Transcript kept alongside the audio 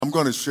I'm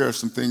going to share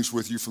some things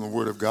with you from the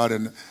Word of God,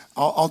 and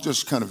I'll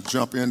just kind of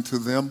jump into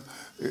them.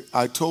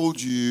 I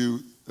told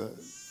you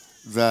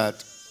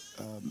that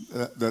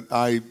that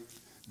I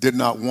did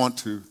not want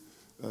to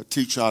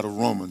teach out of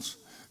Romans.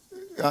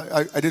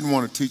 I didn't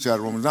want to teach out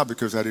of Romans, not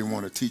because I didn't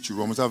want to teach you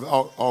Romans. I've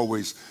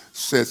always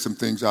said some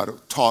things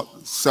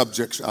taught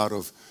subjects out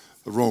of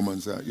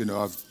Romans.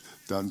 I've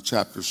done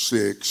chapter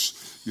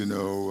 6.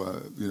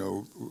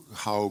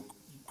 How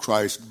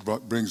Christ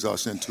brings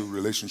us into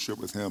relationship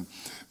with Him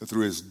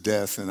through His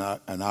death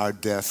and our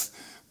death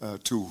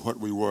to what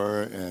we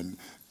were, and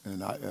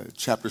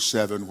chapter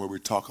 7 where we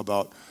talk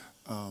about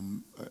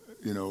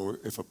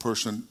if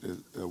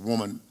a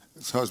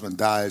woman's husband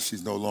dies,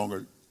 she's no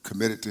longer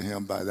committed to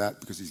him by that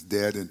because he's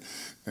dead,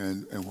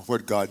 and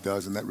what God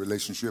does in that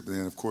relationship. And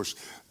then, of course,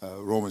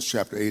 Romans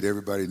chapter 8,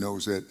 everybody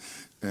knows it,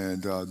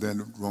 and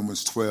then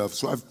Romans 12.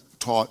 So I've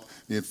taught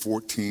in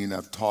 14,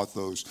 I've taught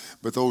those,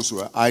 but those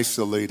were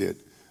isolated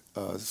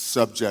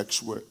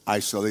subjects, were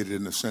isolated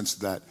in the sense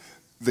that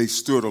they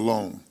stood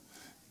alone.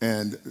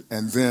 And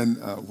then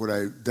what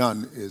I've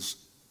done is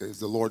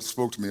the Lord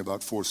spoke to me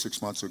about 4 or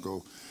 6 months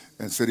ago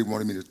and said He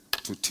wanted me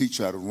to teach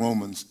out of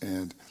Romans,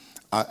 and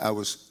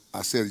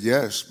I said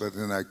yes, but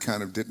then I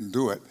kind of didn't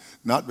do it.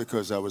 Not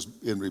because I was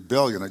in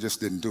rebellion, I just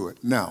didn't do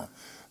it. Now,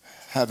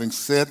 having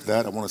said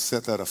that, I want to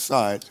set that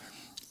aside.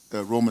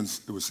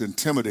 Romans, it was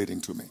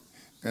intimidating to me.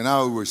 And I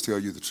always tell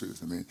you the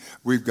truth. I mean,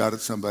 we've got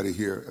somebody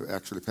here,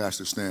 actually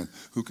Pastor Stan,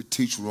 who could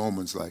teach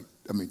Romans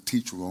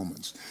teach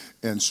Romans.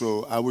 And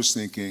so I was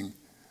thinking,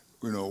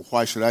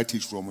 why should I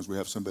teach Romans? We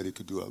have somebody who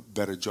could do a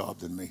better job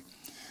than me.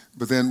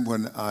 But then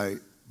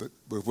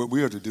But what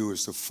we are to do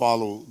is to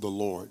follow the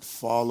Lord,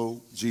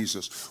 follow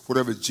Jesus.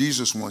 Whatever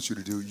Jesus wants you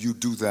to do, you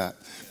do that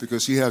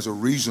because He has a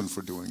reason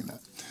for doing that.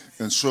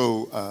 And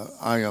so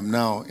I am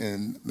now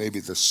in maybe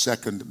the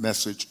second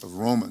message of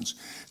Romans.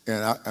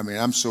 And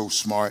I'm so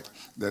smart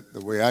that the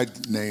way I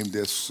named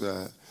this,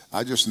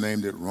 I just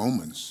named it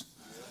Romans.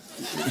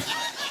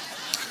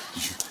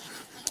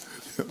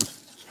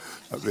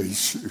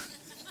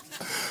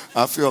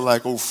 I feel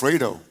like old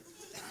Fredo.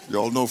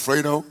 Y'all know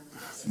Fredo?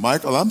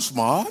 Michael, I'm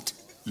smart.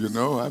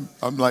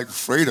 I'm like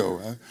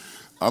Fredo.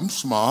 I'm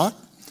smart.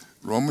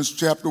 Romans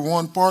chapter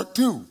 1, part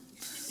 2.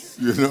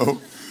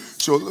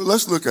 So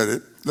let's look at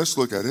it. Let's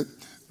look at it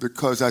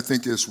because I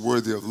think it's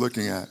worthy of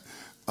looking at.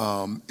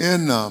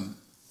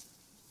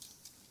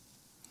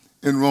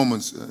 In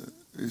Romans,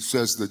 it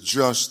says the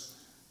just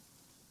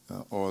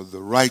or the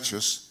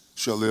righteous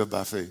shall live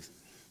by faith.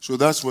 So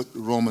that's what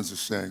Romans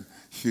is saying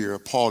here.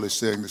 Paul is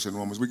saying this in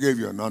Romans. We gave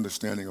you an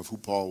understanding of who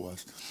Paul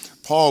was.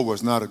 Paul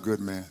was not a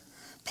good man.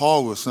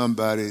 Paul was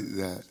somebody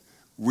that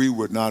we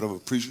would not have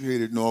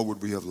appreciated, nor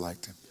would we have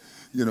liked him.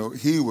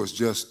 He was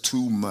just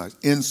too much.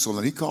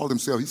 Insolent. He called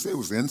himself, he said he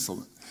was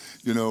insolent,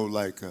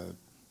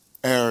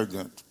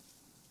 arrogant,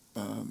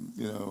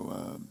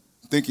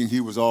 thinking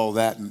he was all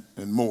that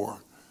and more.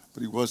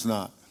 But he was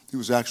not. He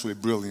was actually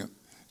brilliant,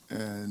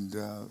 and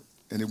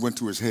it went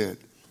to his head.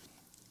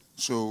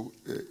 So,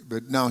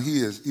 but now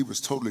he was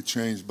totally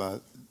changed by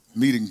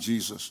meeting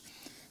Jesus.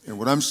 And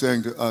what I'm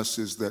saying to us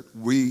is that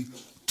we,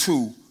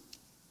 too,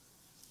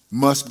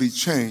 must be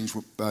changed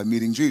by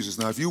meeting Jesus.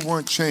 Now, if you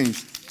weren't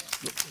changed,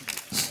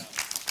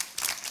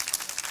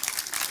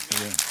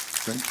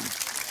 thank you.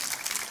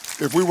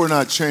 If we were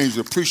not changed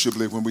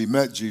appreciably when we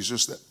met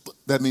Jesus,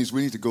 that means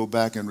we need to go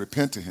back and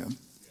repent to Him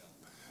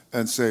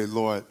and say,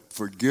 Lord,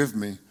 forgive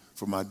me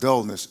for my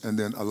dullness, and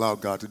then allow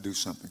God to do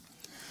something.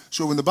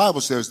 So when the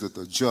Bible says that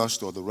the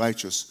just or the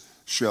righteous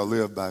shall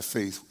live by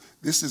faith,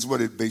 this is what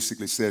it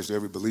basically says to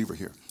every believer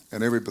here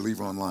and every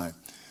believer online,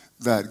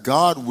 that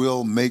God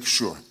will make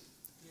sure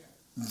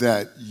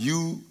that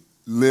you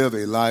live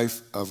a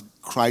life of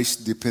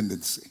Christ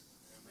dependency.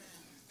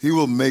 He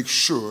will make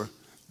sure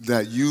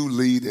that you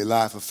lead a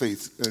life of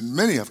faith. And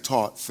many have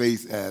taught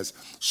faith as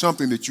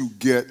something that you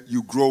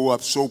grow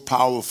up so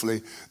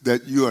powerfully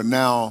that you are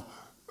now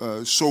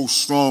so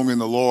strong in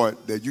the Lord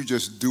that you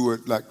just do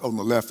it like on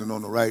the left and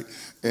on the right,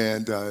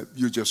 and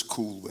you're just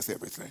cool with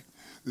everything.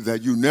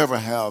 That you never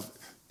have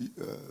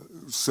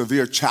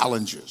severe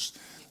challenges.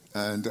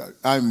 And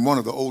I'm one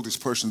of the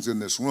oldest persons in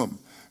this room.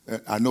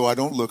 I know I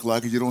don't look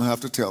like it. You don't have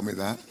to tell me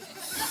that.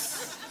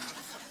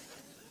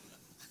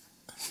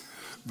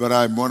 But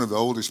I'm one of the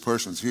oldest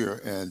persons here,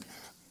 and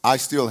I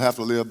still have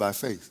to live by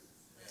faith.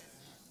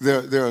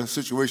 There are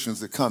situations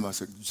that come. I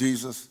say,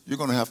 Jesus, you're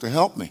going to have to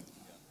help me.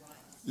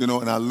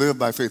 And I live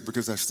by faith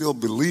because I still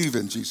believe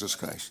in Jesus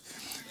Christ.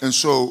 And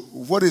so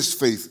what is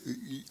faith?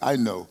 I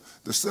know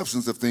the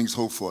substance of things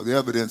hoped for, the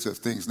evidence of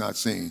things not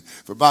seen.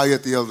 For by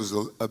it the elders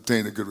will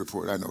obtain a good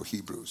report. I know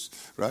Hebrews,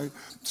 right?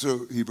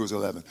 So Hebrews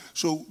 11.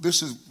 So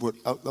this is what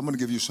I'm going to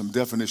give you some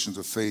definitions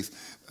of faith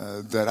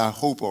that I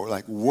hope are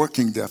like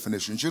working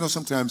definitions.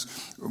 Sometimes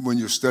when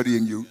you're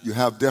studying, you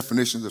have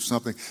definitions of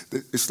something.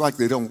 It's like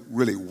they don't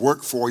really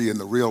work for you in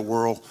the real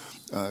world.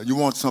 You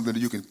want something that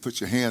you can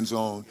put your hands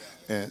on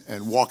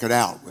and walk it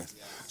out with.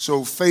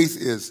 So faith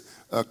is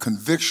a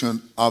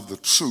conviction of the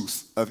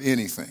truth of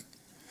anything.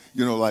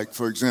 Like,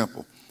 for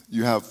example,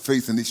 you have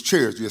faith in these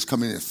chairs. You just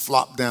come in and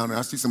flop down, and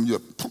I see some of you,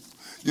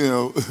 you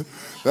know,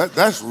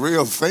 that's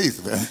real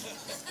faith, man.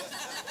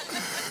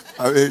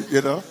 I mean,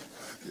 you know,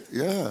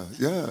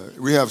 yeah.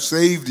 We have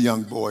saved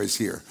young boys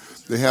here.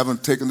 They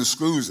haven't taken the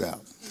screws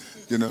out,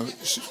 you know.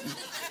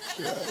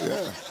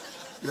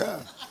 Yeah.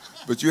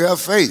 But you have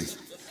faith.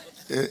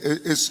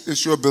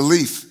 It's your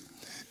belief.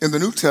 In the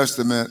New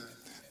Testament,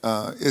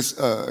 it's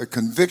a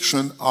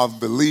conviction of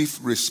belief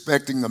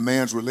respecting a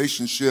man's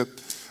relationship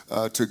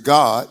to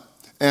God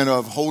and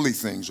of holy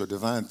things or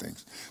divine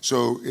things.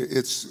 So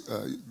it's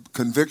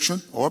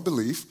conviction or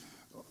belief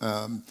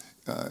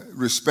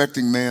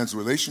respecting man's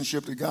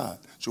relationship to God.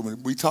 So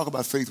when we talk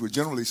about faith, we're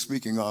generally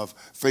speaking of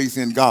faith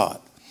in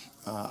God.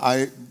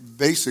 I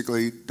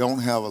basically don't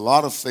have a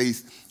lot of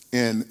faith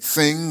in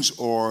things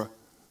or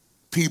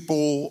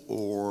people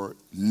or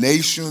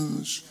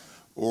nations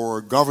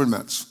or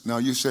governments. Now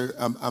you say,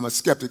 I'm a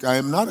skeptic. I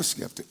am not a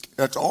skeptic.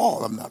 That's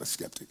all. I'm not a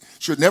skeptic.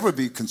 Should never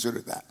be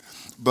considered that.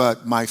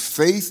 But my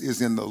faith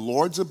is in the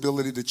Lord's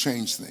ability to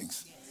change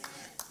things.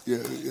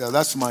 Yeah,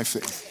 that's my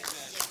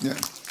faith. Yeah.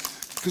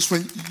 Because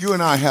when you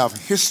and I have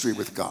history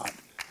with God,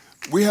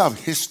 we have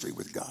history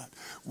with God.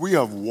 We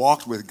have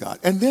walked with God.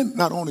 And then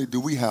not only do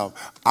we have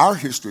our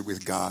history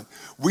with God,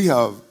 we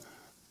have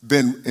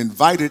been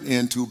invited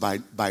into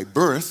by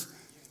birth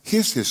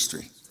his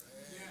history.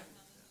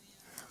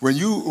 When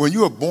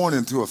you are born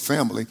into a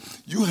family,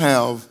 you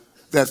have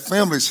that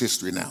family's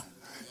history now.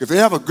 If they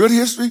have a good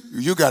history,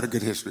 you got a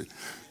good history.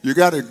 You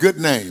got a good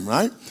name,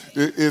 right?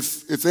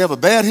 If they have a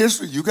bad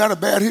history, you got a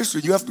bad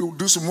history. You have to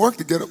do some work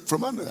to get up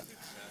from under that.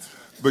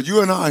 But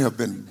you and I have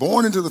been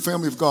born into the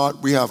family of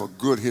God. We have a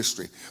good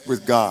history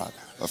with God,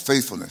 of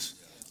faithfulness.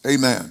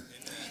 Amen.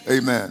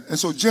 Amen. And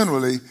so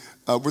generally,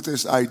 with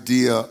this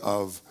idea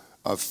of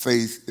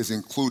faith is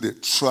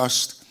included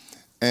trust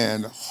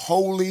and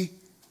holy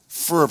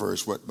fervor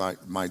is what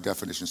my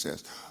definition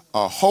says.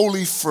 A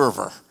holy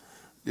fervor.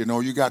 You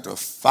know, you got the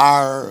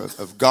fire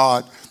of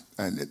God,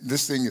 and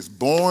this thing is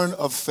born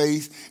of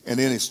faith, and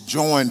then it's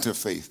joined to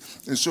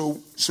faith. And so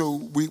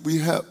we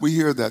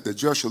hear that the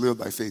just shall live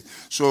by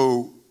faith.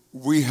 So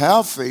we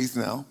have faith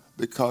now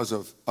because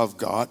of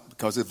God,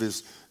 because of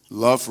his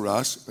love for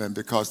us, and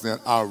because then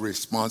our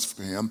response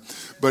for him.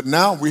 But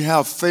now we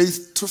have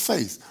faith to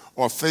faith,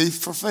 or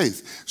faith for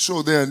faith.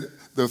 So then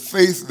the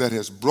faith that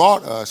has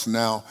brought us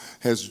now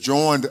has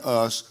joined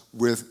us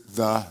with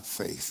the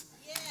faith.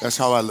 That's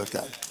how I look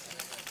at it.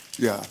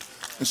 Yeah.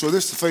 And so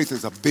this faith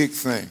is a big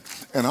thing.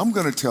 And I'm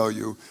going to tell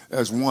you,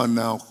 as one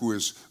now who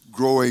is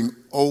growing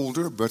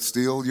older but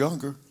still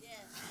younger,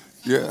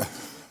 yeah,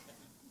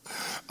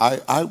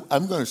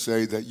 I'm going to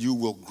say that you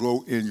will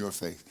grow in your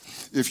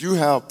faith. If you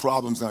have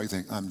problems now, you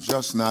think, I'm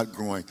just not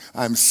growing,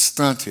 I'm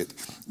stunted.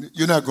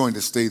 You're not going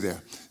to stay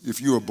there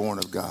if you are born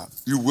of God.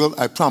 You will,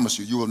 I promise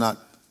you, you will not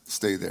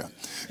stay there.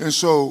 And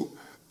so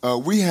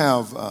we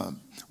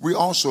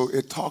also,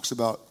 it talks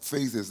about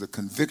faith as the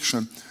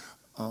conviction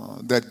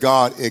that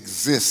God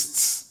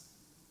exists.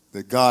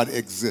 That God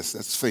exists.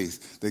 That's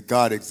faith. That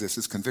God exists.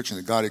 It's conviction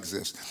that God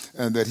exists.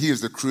 And that he is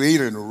the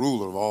creator and the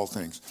ruler of all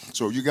things.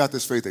 So you got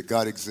this faith that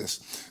God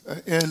exists.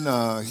 In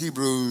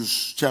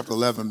Hebrews chapter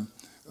 11,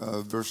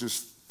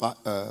 verses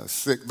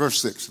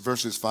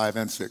 5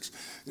 and 6,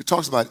 it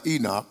talks about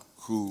Enoch,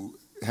 who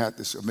had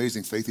this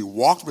amazing faith. He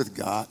walked with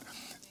God.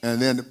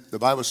 And then the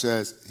Bible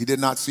says he did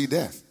not see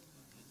death.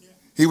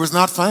 He was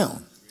not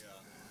found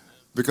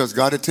because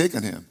God had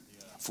taken him.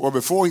 For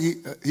before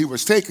he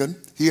was taken,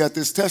 he had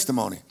this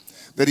testimony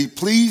that he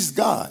pleased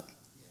God.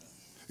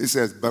 It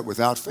says, but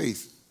without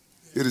faith,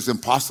 it is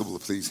impossible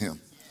to please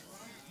him.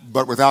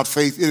 But without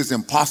faith, it is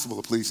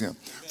impossible to please him.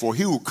 For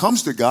he who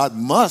comes to God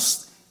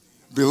must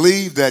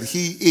believe that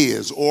he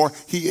is or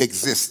he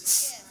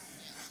exists.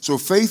 So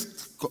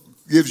faith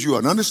gives you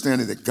an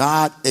understanding that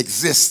God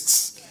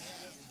exists.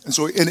 And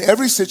so in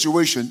every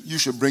situation, you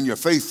should bring your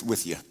faith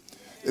with you.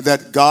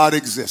 That God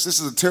exists. This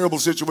is a terrible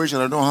situation.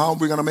 I don't know how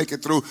we're going to make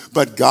it through,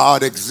 but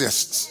God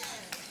exists.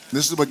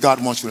 This is what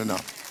God wants you to know.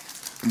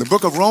 And the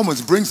book of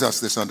Romans brings us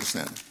this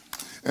understanding.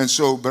 And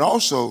so, but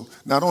also,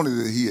 not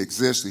only that he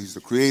exists, he's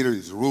the creator,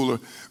 he's the ruler,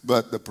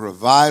 but the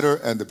provider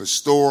and the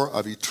bestower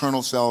of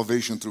eternal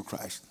salvation through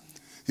Christ.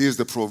 He is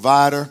the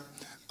provider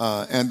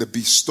and the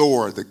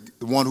bestower, the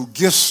one who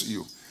gifts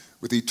you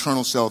with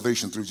eternal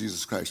salvation through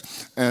Jesus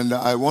Christ. And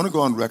I want to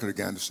go on record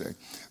again to say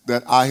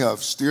that I have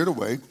steered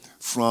away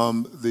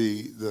from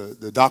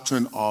the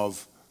doctrine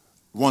of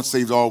once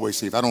saved, always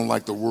saved. I don't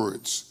like the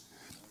words.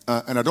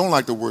 And I don't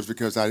like the words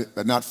because I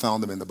had not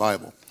found them in the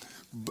Bible.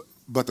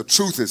 But the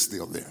truth is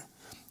still there.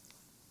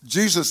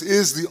 Jesus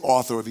is the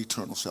author of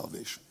eternal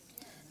salvation.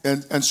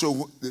 And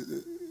so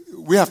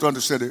we have to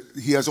understand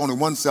that he has only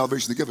one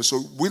salvation to give us.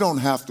 So we don't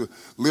have to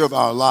live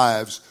our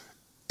lives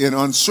in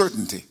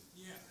uncertainty.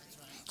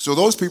 So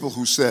those people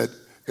who said,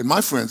 and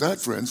my friends, I had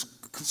friends,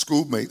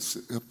 schoolmates,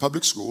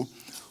 public school,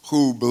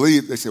 who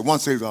believed, they said,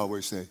 once saved,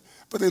 always saved.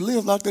 But they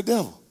lived like the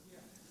devil.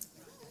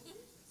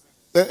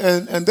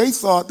 And they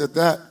thought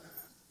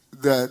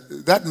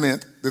that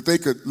meant that they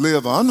could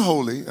live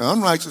unholy,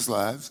 unrighteous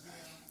lives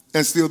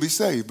and still be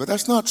saved. But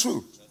that's not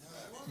true.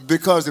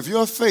 Because if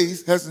your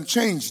faith hasn't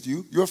changed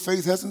you, your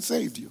faith hasn't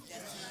saved you.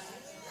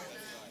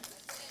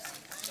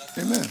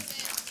 Amen.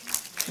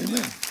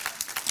 Amen.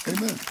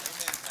 Amen.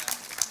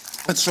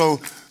 And so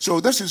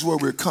this is where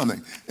we're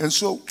coming. And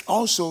so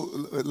also,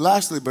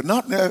 lastly, but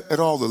not at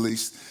all the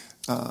least,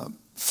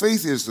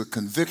 faith is the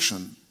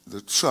conviction,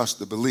 the trust,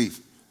 the belief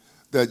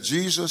that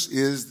Jesus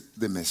is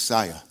the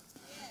Messiah.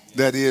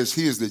 That is,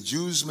 he is the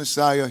Jews'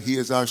 Messiah. He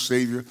is our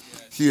Savior.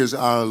 He is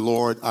our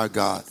Lord, our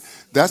God.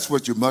 That's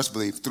what you must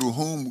believe, through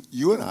whom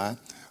you and I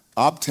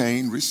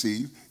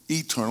receive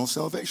eternal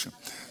salvation.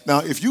 Now,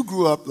 if you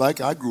grew up like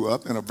I grew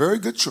up in a very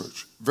good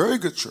church, but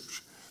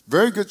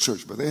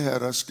they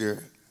had us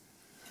scared.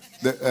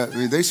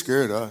 They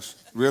scared us,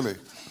 really.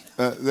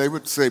 They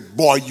would say,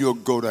 boy, you'll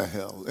go to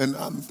hell. And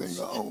I'm thinking,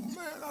 oh, man,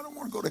 I don't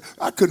want to go there.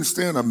 I couldn't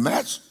stand a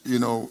match,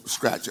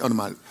 scratch under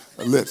my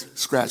lips,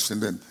 scratched, and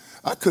then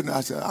I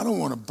said, I don't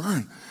want to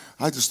burn.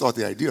 I just thought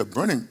the idea of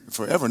burning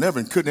forever and ever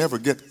and couldn't ever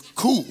get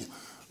cool.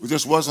 It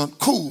just wasn't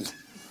cool,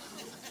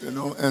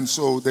 And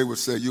so they would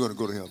say, you're going to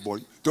go to hell, boy.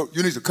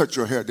 You need to cut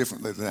your hair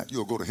differently than that.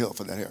 You'll go to hell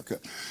for that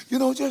haircut.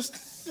 Just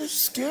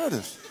scared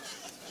us.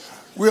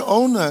 We're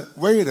on the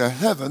way to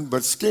heaven,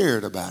 but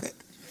scared about it.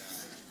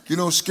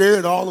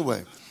 Scared all the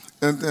way.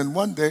 And then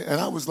one day, and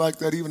I was like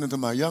that even into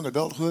my young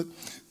adulthood,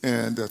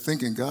 and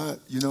thinking, God,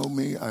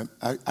 me,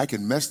 I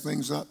can mess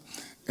things up.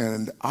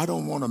 And I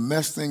don't want to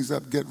mess things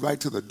up, get right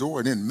to the door,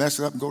 and then mess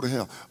it up and go to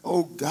hell.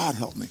 Oh, God,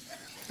 help me.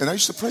 And I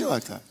used to pray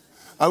like that.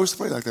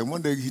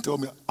 One day he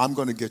told me, I'm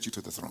going to get you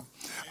to the throne.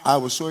 I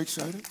was so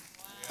excited.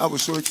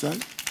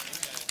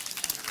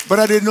 But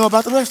I didn't know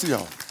about the rest of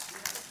y'all.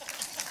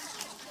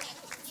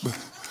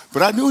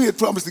 But I knew he had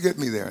promised to get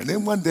me there. And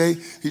then one day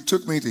he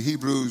took me to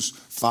Hebrews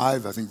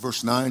 5, I think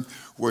verse 9,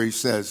 where he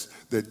says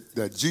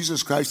that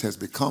Jesus Christ has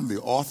become the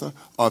author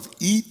of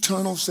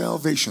eternal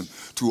salvation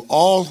to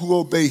all who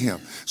obey him.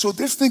 So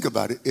just think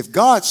about it. If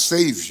God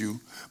saves you,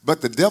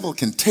 but the devil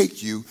can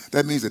take you,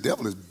 that means the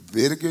devil is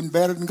bigger and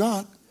better than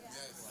God.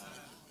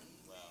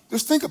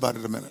 Just think about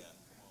it a minute.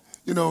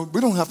 We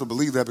don't have to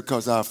believe that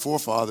because our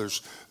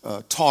forefathers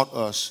taught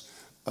us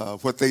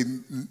what they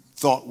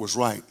thought was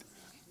right.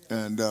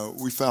 And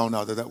we found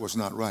out that was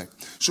not right.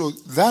 So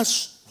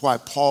that's why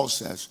Paul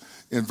says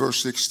in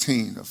verse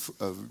 16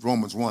 of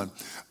Romans 1,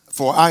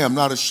 for I am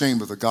not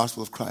ashamed of the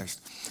gospel of Christ.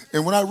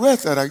 And when I read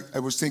that, I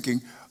was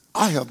thinking,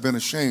 I have been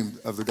ashamed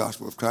of the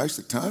gospel of Christ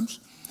at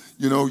times.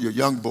 You're a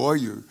young boy,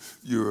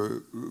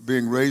 you're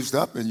being raised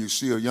up, and you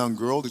see a young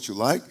girl that you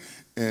like,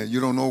 and you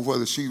don't know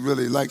whether she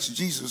really likes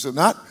Jesus or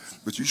not,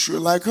 but you sure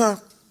like her.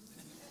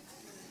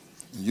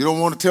 And you don't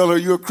want to tell her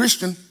you're a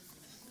Christian,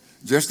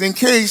 just in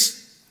case.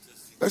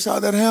 That's how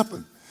that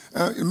happened.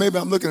 Maybe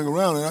I'm looking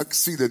around and I can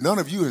see that none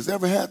of you has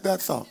ever had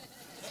that thought.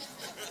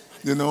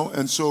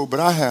 But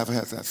I have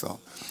had that thought.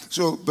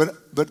 So,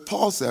 but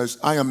Paul says,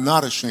 I am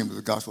not ashamed of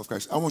the gospel of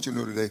Christ. I want you to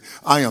know today,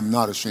 I am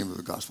not ashamed of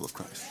the gospel of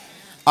Christ.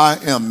 I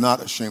am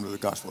not ashamed of the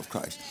gospel of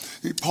Christ.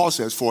 Paul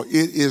says, for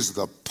it is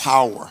the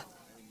power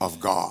of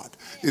God.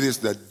 It is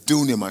the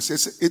dunamis.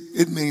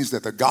 It means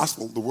that the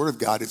gospel, the word of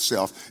God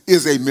itself,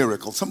 is a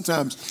miracle.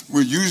 Sometimes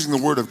we're using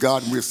the word of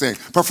God and we're saying,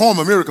 perform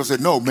a miracle. I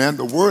said, no, man,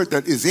 the word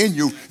that is in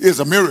you is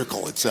a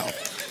miracle itself.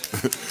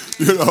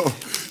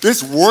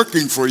 It's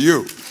working for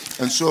you.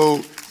 And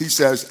so he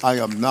says, I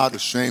am not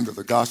ashamed of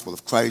the gospel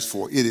of Christ,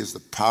 for it is the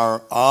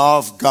power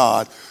of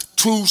God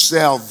to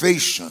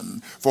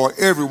salvation for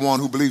everyone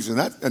who believes in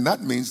that. And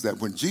that means that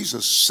when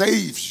Jesus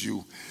saves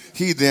you,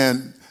 he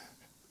then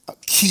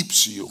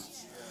keeps you.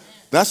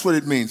 That's what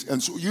it means.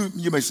 And so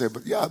you may say,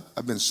 but yeah,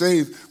 I've been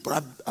saved,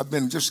 but I've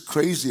been just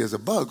crazy as a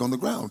bug on the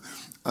ground.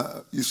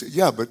 You say,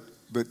 yeah, but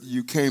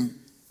you came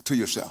to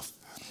yourself.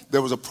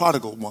 There was a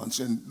prodigal once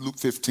in Luke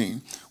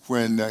 15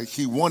 when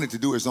he wanted to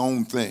do his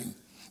own thing.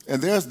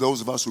 And there's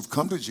those of us who've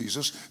come to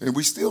Jesus and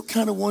we still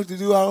kind of wanted to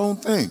do our own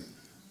thing.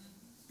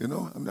 I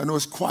know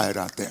it's quiet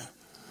out there,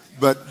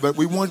 but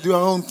we want to do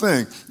our own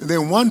thing. And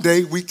then one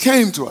day we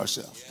came to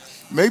ourselves.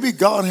 Maybe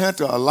God had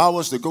to allow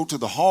us to go to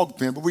the hog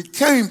pen, but we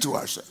came to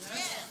ourselves.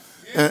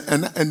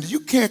 And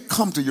you can't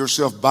come to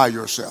yourself by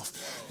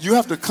yourself. You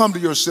have to come to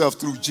yourself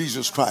through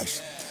Jesus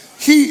Christ.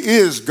 He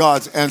is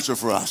God's answer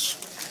for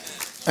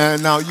us.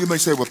 And now you may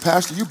say, well,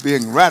 Pastor, you're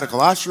being radical.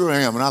 I sure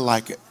am, and I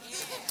like it.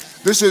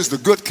 This is the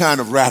good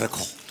kind of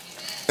radical.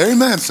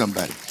 Amen,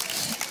 somebody.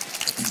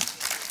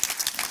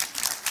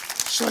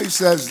 So he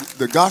says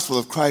the gospel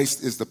of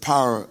Christ is the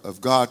power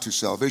of God to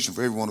salvation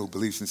for everyone who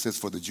believes, and says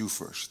for the Jew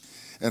first.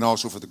 And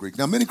also for the Greek.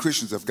 Now, many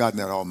Christians have gotten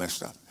that all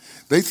messed up.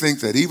 They think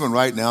that even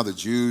right now the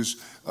Jews,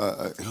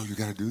 you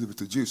got to do it with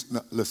the Jews.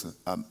 No, listen,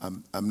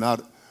 I'm not,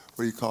 what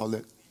do you call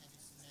it?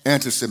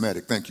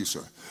 Anti-Semitic. Thank you,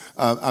 sir.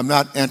 I'm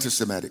not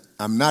anti-Semitic.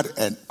 I'm not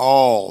at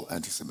all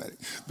anti-Semitic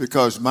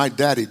because my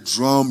daddy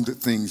drummed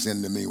things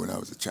into me when I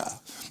was a child.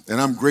 And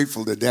I'm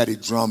grateful that daddy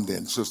drummed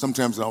in. So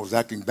sometimes when I was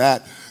acting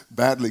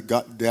badly,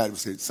 dad would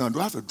say, son,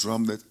 do I have to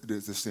drum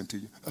this into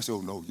you? I said,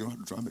 oh, no, you don't have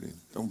to drum it in.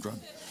 Don't drum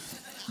it.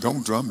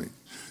 Don't drum me.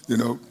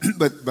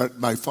 But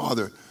my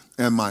father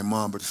and my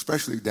mom, but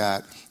especially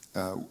dad,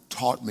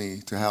 taught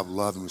me to have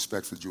love and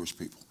respect for the Jewish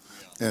people.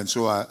 And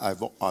so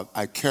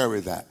I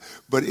carry that.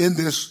 But in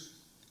this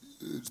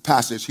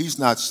passage, he's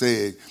not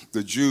saying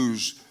the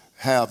Jews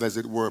have, as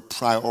it were,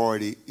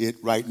 priority it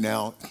right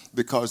now,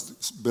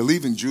 because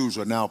believing Jews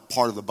are now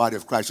part of the body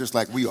of Christ, just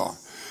like we are.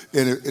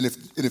 And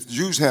if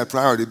Jews had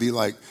priority, it'd be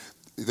like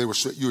you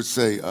would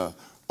say,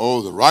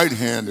 oh, the right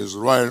hand is the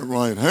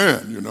right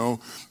hand,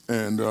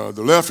 and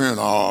the left hand,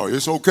 oh,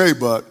 it's okay,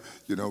 but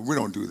we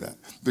don't do that,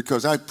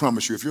 because I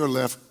promise you, if your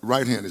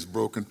right hand is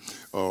broken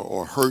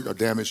or hurt or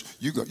damaged,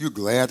 you're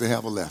glad to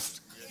have a left.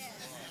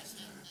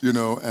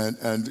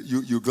 And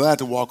you're glad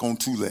to walk on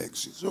two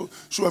legs.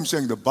 So I'm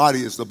saying the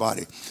body is the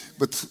body.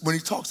 But when he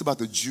talks about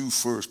the Jew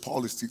first,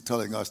 Paul is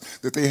telling us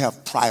that they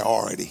have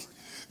priority.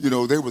 They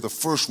were the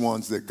first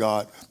ones that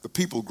the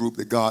people group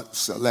that God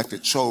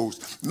selected,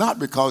 chose, not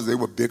because they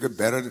were bigger,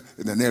 better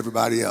than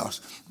everybody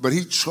else, but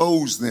he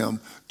chose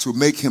them to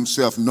make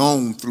himself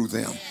known through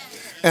them.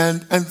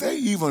 And they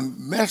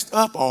even messed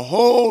up a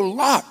whole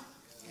lot.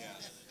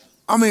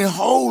 I mean, a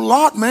whole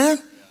lot, man.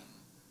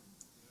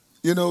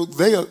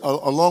 They,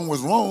 along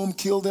with Rome,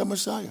 killed their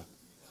Messiah.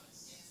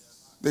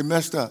 They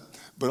messed up.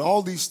 But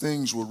all these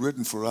things were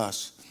written for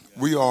us.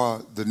 We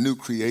are the new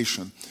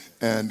creation,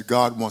 and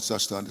God wants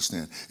us to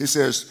understand. It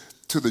says,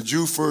 to the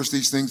Jew first,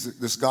 these things,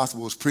 this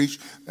gospel was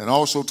preached, and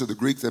also to the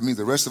Greek, that means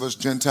the rest of us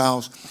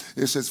Gentiles.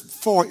 It says,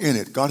 for in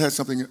it, God had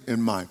something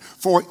in mind.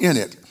 For in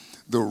it,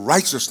 the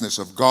righteousness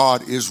of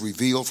God is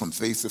revealed from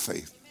faith to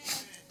faith.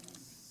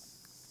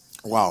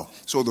 Wow.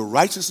 So the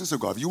righteousness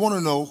of God. If you want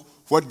to know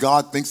what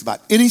God thinks about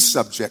any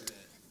subject,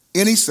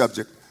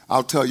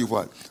 I'll tell you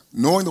what,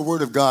 knowing the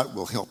Word of God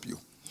will help you.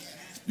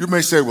 You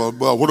may say, well,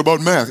 what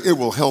about math? It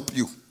will help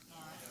you.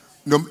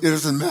 No, it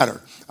doesn't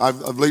matter.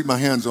 I've laid my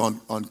hands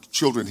on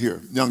children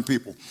here, young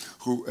people,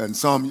 and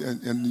some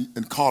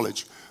in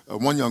college.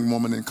 One young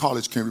woman in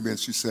college came to me and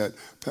she said,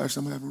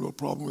 Pastor, I'm having a real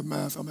problem with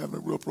math.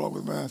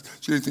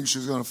 She didn't think she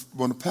was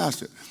going to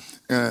pass it.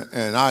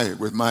 And I,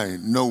 with my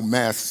no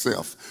math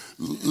self,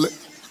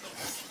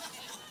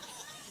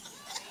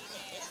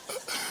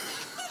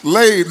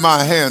 laid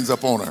my hands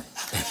up on her.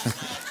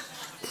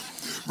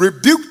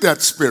 Rebuked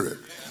that spirit.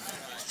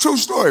 True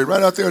story,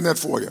 right out there in that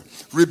foyer.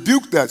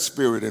 Rebuked that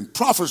spirit and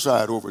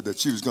prophesied over it that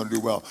she was going to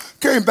do well.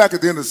 Came back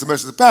at the end of the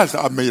semester, said, Pastor,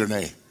 I made an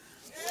A.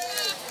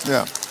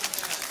 Yeah.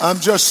 I'm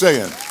just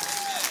saying.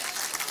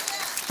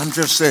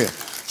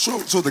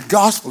 So the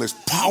gospel is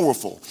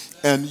powerful,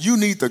 and you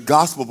need the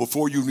gospel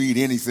before you need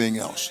anything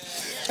else.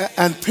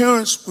 And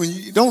parents, when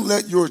you don't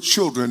let your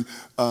children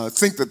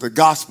think that the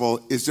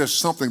gospel is just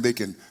something they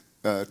can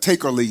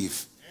take or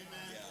leave.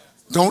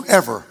 Don't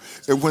ever.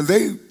 And when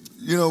they,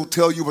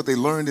 tell you what they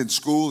learned in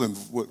school and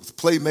with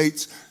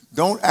playmates,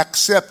 don't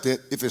accept it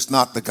if it's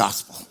not the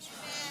gospel.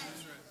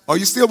 Are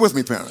you still with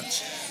me,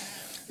 parents?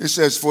 It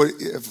says, for in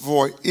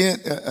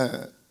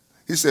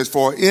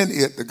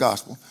it, the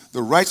gospel,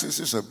 the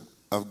righteousness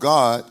of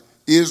God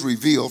is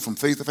revealed from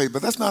faith to faith.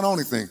 But that's not the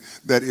only thing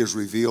that is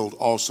revealed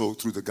also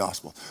through the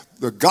gospel.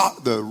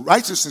 The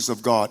righteousness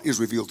of God is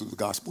revealed through the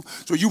gospel.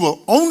 So you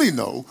will only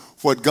know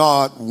what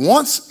God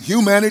wants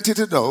humanity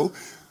to know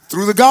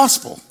through the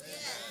gospel.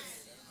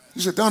 You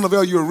said, Don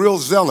Lavelle, you're a real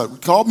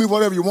zealot. Call me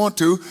whatever you want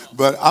to,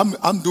 but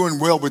I'm doing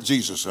well with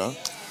Jesus, huh?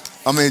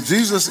 I mean,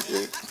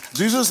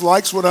 Jesus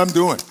likes what I'm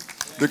doing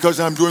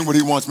because I'm doing what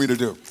he wants me to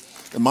do.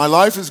 And my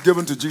life is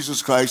given to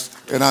Jesus Christ,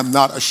 and I'm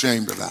not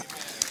ashamed of that.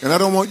 And I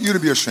don't want you to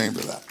be ashamed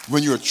of that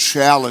when you're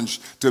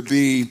challenged to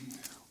be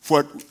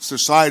what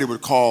society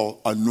would call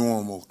a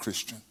normal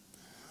Christian.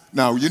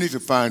 Now, you need to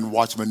find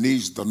Watchman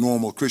Nee's The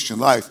Normal Christian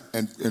Life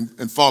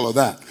and follow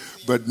that.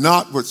 But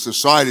not what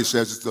society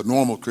says is the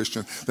normal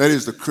Christian. That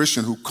is the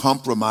Christian who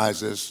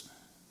compromises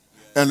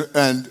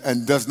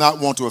and does not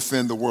want to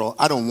offend the world.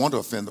 I don't want to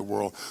offend the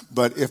world.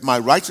 But if my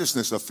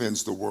righteousness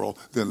offends the world,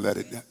 then let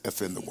it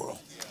offend the world.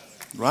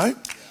 Right?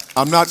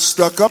 I'm not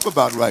stuck up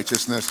about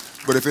righteousness,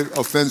 but if it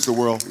offends the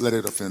world, let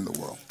it offend the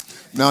world.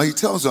 Now, he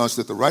tells us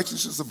that the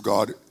righteousness of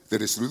God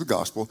that is through the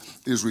gospel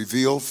is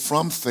revealed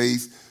from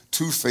faith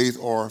to faith,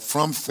 or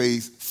from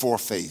faith for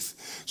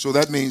faith. So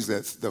that means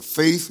that the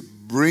faith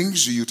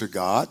brings you to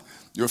God.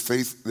 Your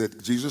faith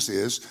that Jesus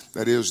is,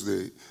 that is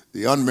the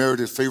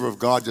unmerited favor of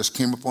God just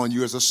came upon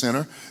you as a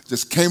sinner,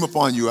 just came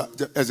upon you,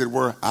 as it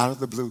were, out of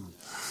the blue.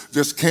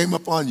 Just came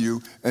upon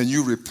you and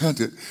you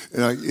repented.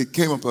 And it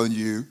came upon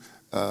you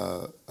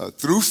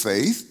through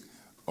faith,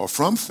 or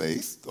from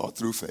faith, or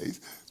through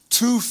faith,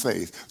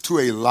 to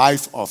a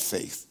life of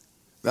faith.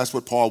 That's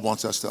what Paul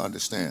wants us to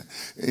understand.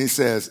 And he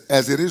says,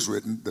 as it is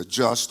written, the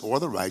just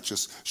or the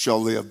righteous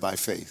shall live by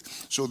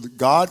faith. So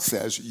God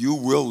says you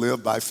will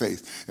live by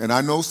faith. And I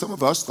know some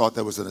of us thought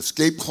there was an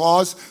escape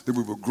clause, that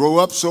we would grow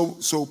up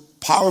so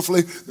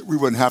powerfully that we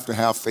wouldn't have to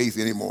have faith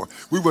anymore.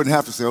 We wouldn't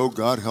have to say, oh,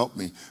 God, help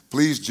me.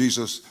 Please,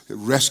 Jesus,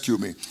 rescue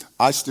me.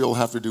 I still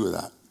have to do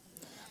that.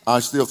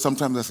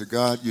 Sometimes I say,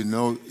 God,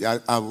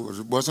 I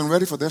wasn't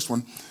ready for this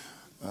one.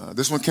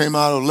 This one came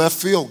out of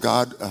left field,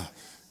 God.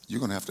 You're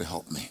going to have to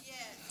help me.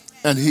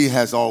 And he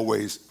has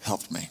always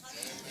helped me.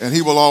 And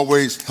he will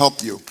always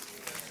help you.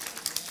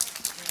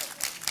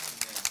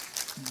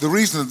 the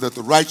reason that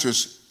the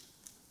righteous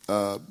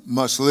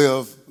must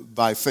live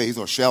by faith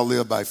or shall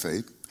live by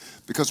faith,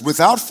 because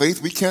without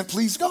faith we can't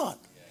please God.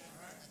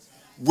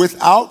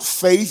 Without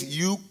faith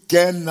you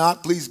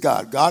cannot please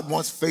God. God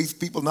wants faith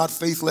people, not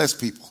faithless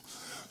people.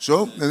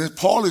 So and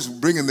Paul is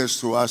bringing this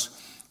to us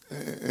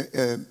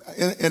in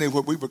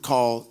what we would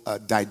call a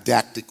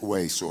didactic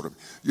way, sort of,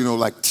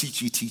 like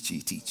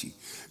teachy.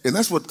 And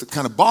that's what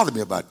kind of bothered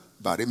me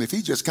about him. If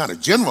he just kind of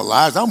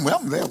generalized,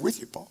 I'm there with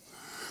you, Paul.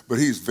 But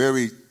he's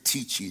very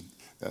teachy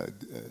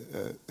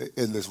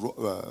in this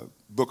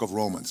book of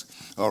Romans.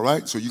 All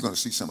right? So you're going to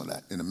see some of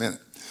that in a minute.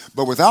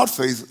 But without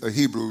faith,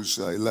 Hebrews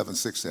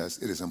 11:6 says,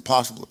 it is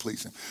impossible to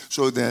please him.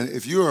 So then,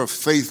 if you're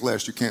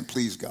faithless, you can't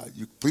please God.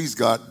 You please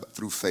God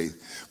through faith.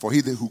 For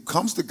he who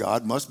comes to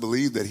God must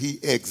believe that he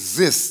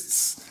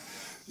exists.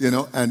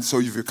 And so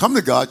if you come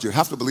to God, you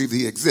have to believe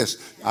he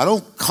exists. I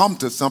don't come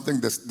to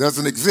something that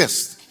doesn't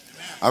exist.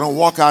 I don't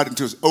walk out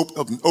into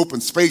open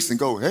space and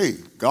go, hey,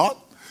 God.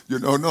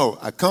 No,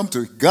 I come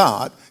to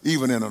God,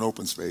 even in an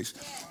open space,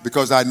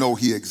 because I know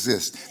he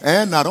exists.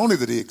 And not only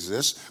that he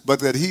exists, but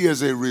that he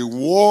is a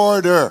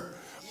rewarder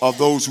of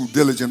those who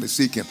diligently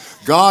seek him.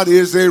 God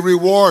is a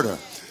rewarder.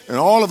 And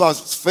all of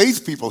us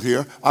faith people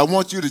here, I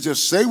want you to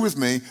just say with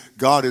me,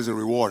 God is a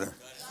rewarder.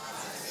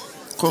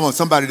 Come on,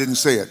 somebody didn't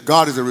say it.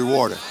 God is a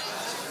rewarder.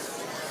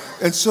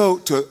 And so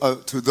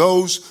to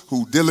those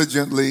who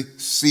diligently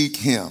seek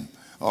him,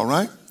 all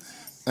right?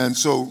 And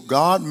so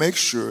God makes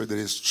sure that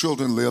his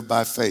children live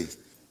by faith,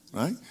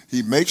 right?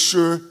 He makes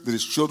sure that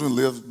his children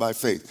live by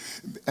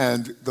faith.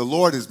 And the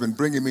Lord has been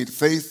bringing me to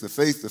faith.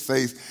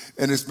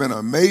 And it's been an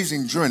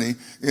amazing journey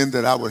in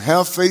that I would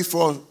have faith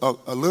for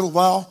a little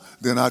while,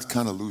 then I'd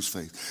kind of lose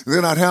faith.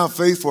 Then I'd have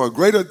faith for a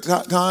greater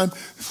time.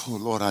 Oh,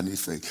 Lord, I need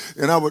faith.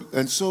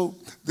 And so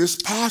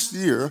this past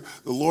year,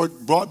 the Lord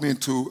brought me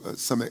into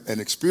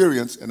an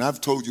experience, and I've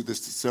told you this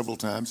several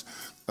times,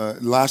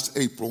 last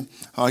April,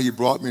 how he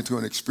brought me into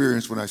an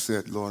experience when I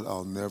said, Lord,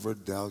 I'll never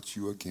doubt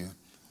you again.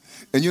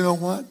 And you know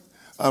what?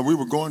 We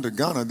were going to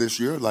Ghana this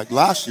year, like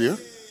last year.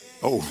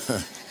 Oh,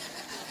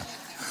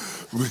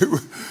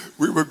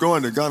 we were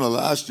going to Ghana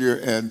last year,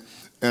 and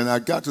I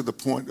got to the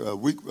point, a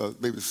week,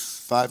 maybe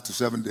 5 to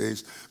 7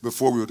 days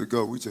before we were to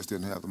go, we just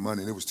didn't have the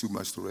money, and it was too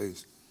much to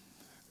raise.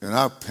 And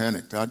I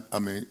panicked.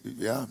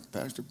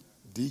 Pastor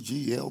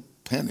DGL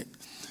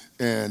panicked.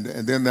 And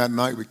then that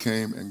night we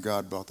came, and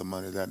God brought the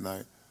money that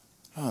night.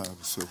 I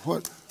said,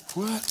 what?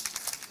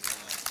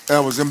 And I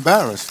was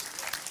embarrassed.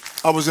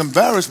 I was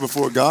embarrassed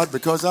before God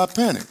because I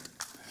panicked.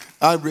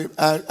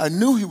 I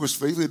knew he was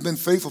faithful. He had been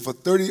faithful for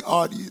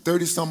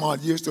 30-some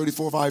odd years,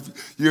 34,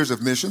 5 years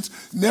of missions.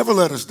 Never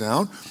let us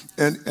down.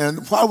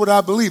 And why would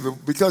I believe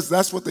it? Because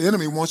that's what the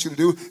enemy wants you to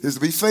do, is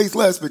to be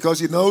faithless, because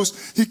he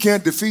knows he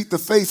can't defeat the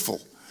faithful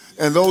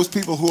and those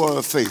people who are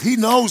of faith. He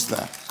knows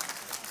that.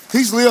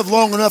 He's lived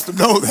long enough to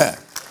know that.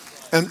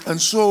 And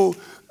so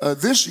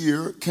this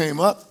year came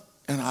up,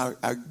 and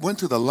I went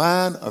to the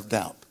line of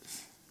doubt.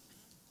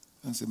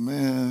 I said,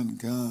 man,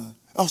 God.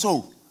 Oh,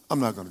 so I'm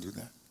not going to do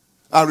that.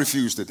 I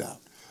refuse to doubt.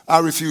 I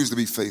refuse to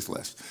be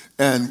faithless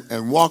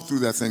and walk through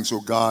that thing, so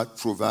God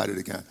provided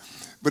again.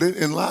 But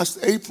in last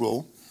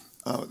April,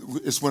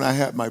 it's when I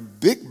had my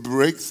big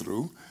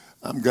breakthrough.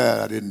 I'm glad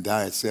I didn't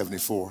die at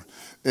 74.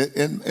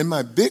 In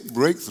my big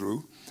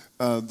breakthrough,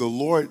 the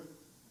Lord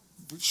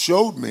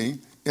showed me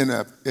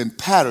in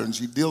patterns.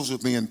 He deals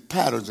with me in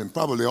patterns, and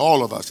probably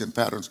all of us in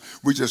patterns.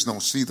 We just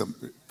don't see them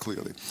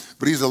clearly.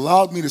 But he's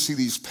allowed me to see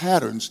these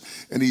patterns,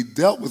 and he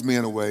dealt with me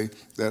in a way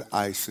that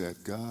I said,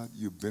 God,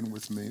 you've been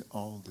with me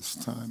all this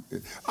time.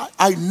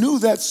 I knew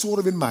that sort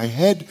of in my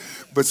head,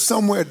 but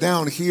somewhere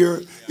down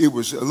here, it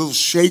was a little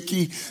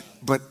shaky.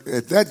 But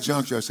at that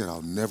juncture, I said,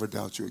 I'll never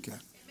doubt you again.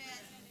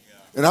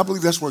 And I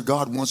believe that's where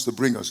God wants to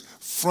bring us,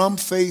 from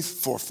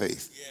faith for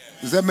faith.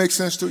 Does that make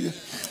sense to you?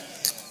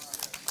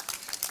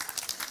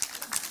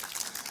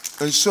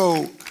 And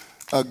so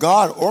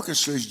God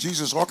orchestrates,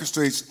 Jesus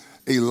orchestrates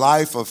a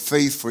life of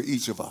faith for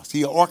each of us.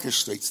 He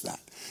orchestrates that.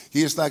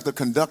 He is like the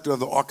conductor of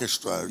the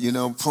orchestra,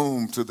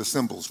 boom to the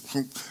cymbals,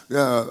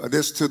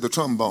 this to the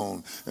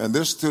trombone, and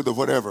this to the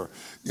whatever.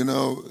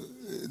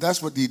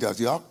 That's what he does.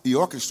 He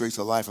orchestrates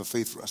a life of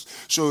faith for us.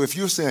 So if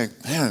you're saying,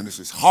 man, this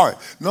is hard.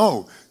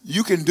 No,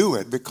 you can do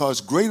it,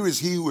 because greater is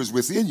he who is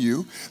within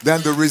you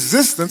than the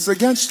resistance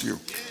against you.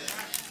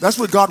 That's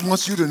what God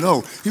wants you to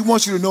know. He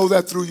wants you to know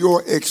that through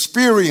your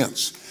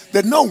experience,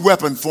 that no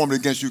weapon formed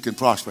against you can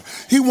prosper.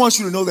 He wants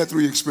you to know that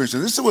through your experience.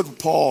 And this is what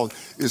Paul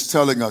is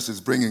telling us, is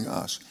bringing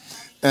us.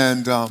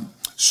 And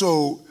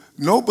so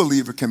no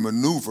believer can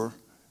maneuver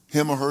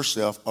him or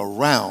herself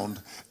around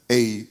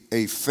a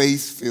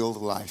faith-filled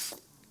life.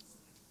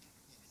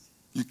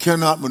 You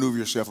cannot maneuver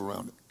yourself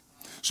around it.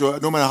 So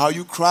no matter how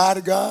you cry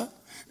to God,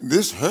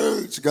 this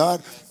hurts,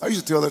 God. I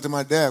used to tell that to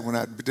my dad when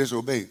I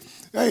disobeyed.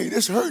 Hey,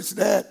 this hurts,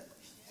 Dad.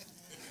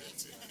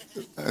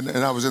 And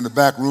I was in the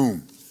back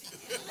room.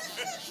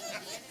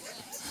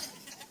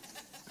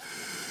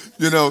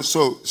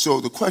 So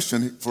the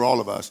question for all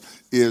of us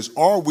is,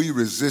 are we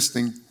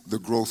resisting the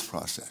growth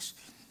process?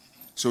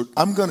 So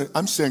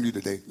I'm saying to you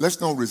today, let's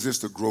don't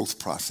resist the growth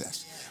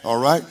process. All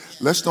right?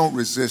 Let's don't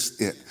resist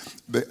it.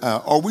 But,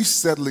 are we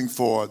settling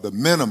for the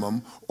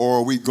minimum or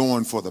are we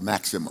going for the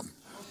maximum?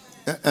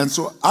 And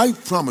so I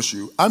promise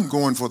you, I'm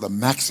going for the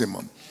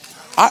maximum.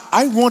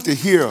 I want to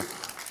hear,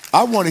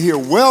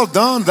 well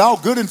done, thou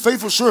good and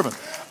faithful servant.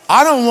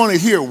 I don't want to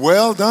hear,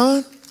 well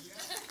done.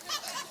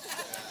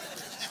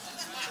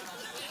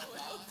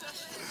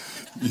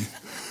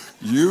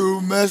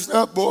 You messed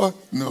up, boy.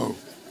 No.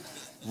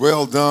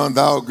 Well done,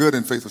 thou good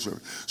and faithful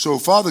servant. So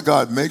Father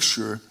God makes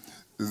sure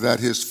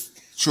that his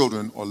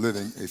children are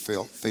living a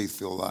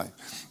faith-filled life.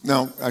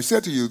 Now, I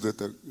said to you that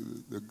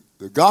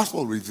the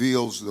gospel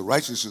reveals the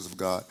righteousness of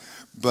God,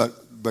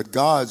 but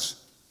God's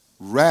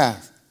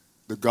wrath,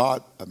 the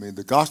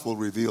gospel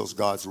reveals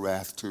God's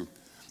wrath too.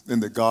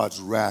 And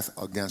God's wrath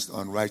against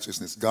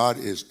unrighteousness. God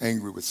is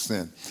angry with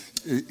sin.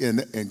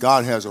 And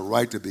God has a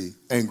right to be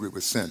angry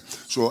with sin.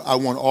 So I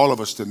want all of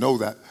us to know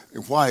that.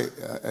 And why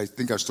I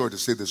think I started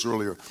to say this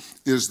earlier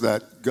is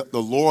that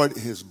the Lord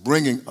is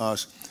bringing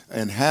us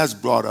and has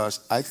brought us,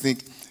 I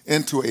think,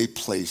 into a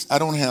place. I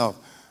don't have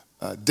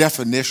a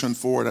definition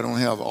for it. I don't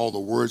have all the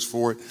words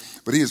for it.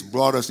 But he has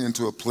brought us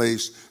into a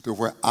place to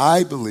where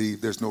I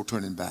believe there's no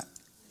turning back.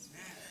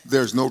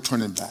 There's no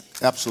turning back.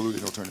 Absolutely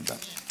no turning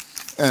back.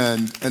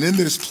 And in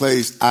this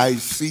place, I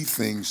see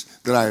things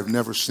that I have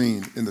never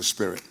seen in the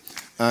Spirit.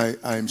 I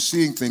am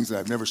seeing things that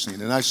I've never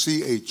seen. And I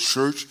see a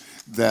church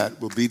that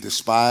will be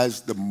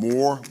despised the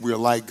more we're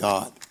like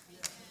God.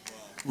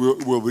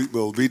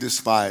 We'll be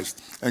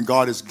despised. And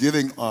God is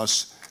giving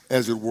us,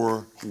 as it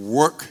were,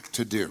 work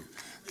to do.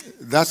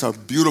 That's a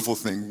beautiful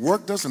thing.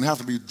 Work doesn't have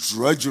to be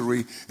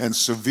drudgery and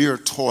severe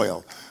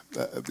toil.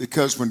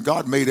 Because when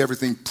God made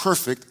everything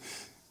perfect,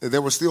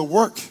 there was still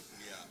work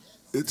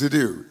to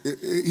do.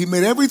 He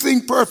made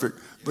everything perfect,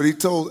 but he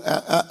told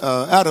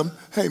Adam,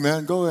 hey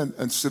man, go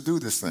and subdue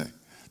this thing.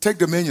 Take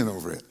dominion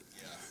over it.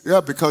 Yeah,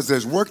 because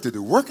there's work to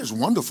do. Work is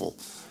wonderful.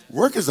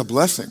 Work is a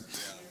blessing.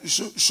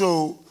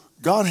 So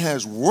God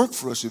has work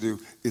for us to do.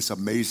 It's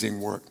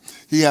amazing work.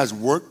 He has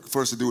work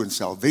for us to do in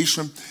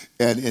salvation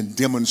and in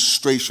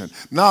demonstration.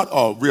 Not,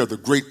 we are the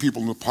great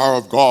people in the power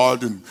of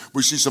God and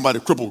we see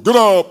somebody crippled, get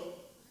up.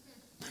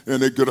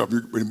 And they get up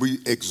and we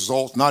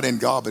exalt, not in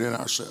God, but in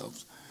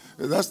ourselves.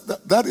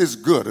 That is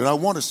good, and I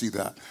want to see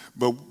that.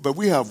 But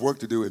we have work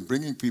to do in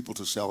bringing people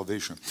to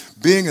salvation,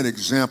 being an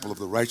example of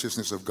the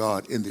righteousness of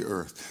God in the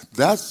earth.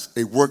 That's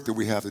a work that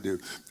we have to do.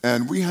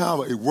 And we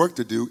have a work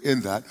to do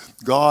in that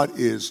God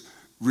is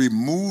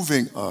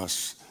removing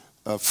us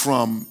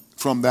from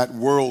that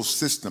world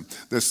system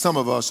that some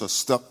of us are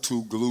stuck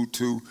to, glued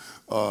to,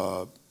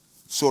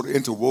 sort of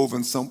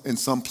interwoven in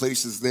some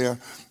places there.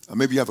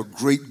 Maybe you have a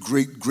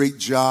great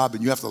job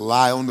and you have to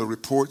lie on the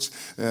reports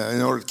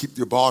in order to keep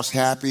your boss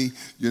happy,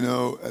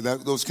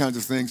 those kinds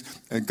of things.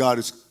 And God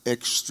is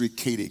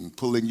extricating,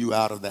 pulling you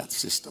out of that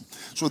system.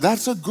 So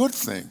that's a good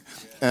thing.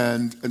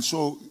 And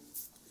so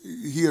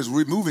he is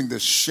removing the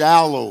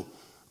shallow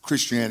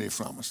Christianity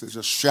from us. There's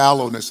a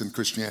shallowness in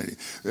Christianity.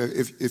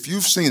 If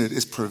you've seen it,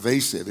 it's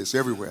pervasive. It's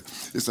everywhere.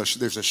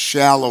 There's a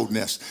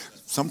shallowness.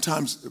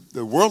 Sometimes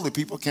the worldly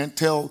people can't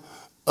tell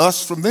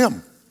us from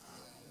them.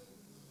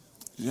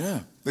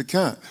 Yeah, they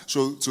can't.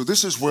 So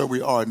this is where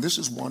we are, and this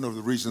is one of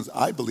the reasons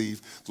I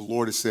believe the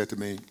Lord has said to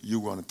me, you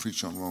want to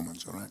preach on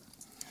Romans, all right?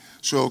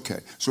 So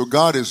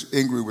God is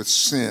angry with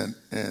sin,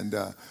 and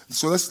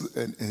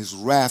and his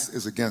wrath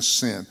is against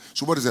sin.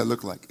 So what does that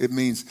look like? It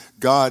means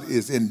God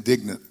is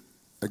indignant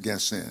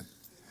against sin.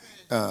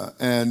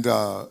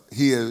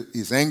 He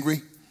is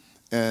angry,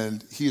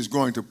 and he is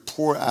going to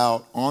pour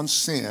out on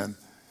sin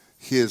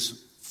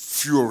his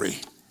fury.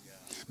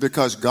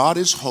 Because God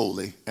is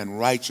holy and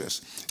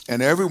righteous,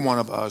 and every one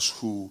of us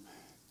who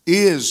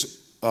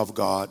is of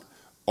God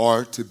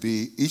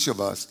each of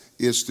us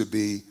is to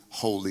be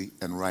holy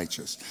and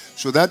righteous.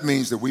 So that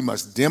means that we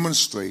must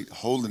demonstrate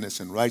holiness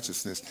and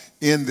righteousness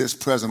in this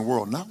present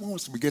world. Not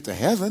once we get to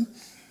heaven,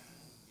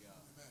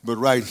 but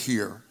right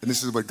here. And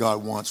this is what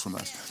God wants from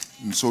us.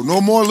 And so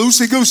no more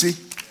loosey-goosey.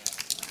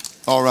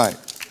 All right.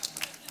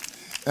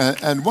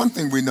 And one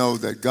thing we know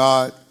that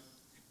God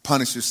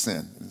punishes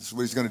sin. That's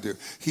what he's going to do.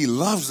 He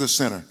loves the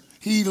sinner.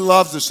 He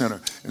loves the sinner.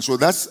 And so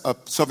that's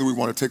something we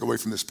want to take away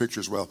from this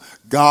picture as well.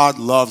 God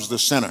loves the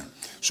sinner.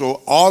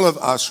 So all of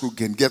us who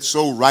can get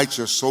so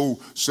righteous, so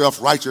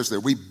self-righteous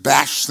that we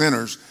bash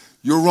sinners,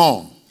 you're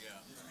wrong.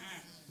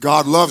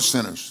 God loves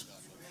sinners.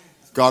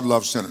 God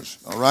loves sinners.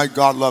 All right?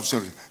 God loves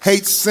sinners.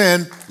 Hates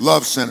sin,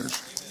 loves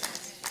sinners.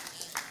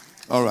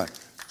 All right.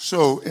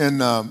 So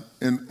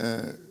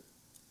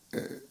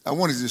I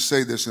wanted to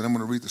say this, and I'm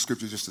going to read the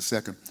scripture just a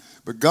second.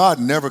 But God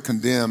never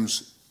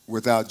condemns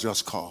without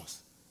just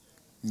cause.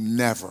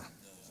 Never.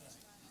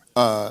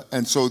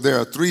 And so there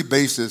are three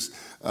bases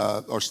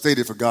are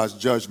stated for God's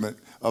judgment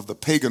of the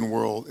pagan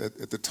world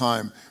at the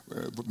time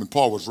when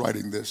Paul was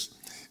writing this.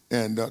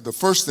 And the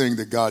first thing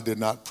that God did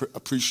not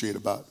appreciate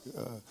about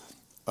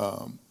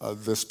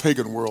this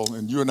pagan world,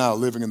 and you and I are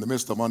living in the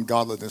midst of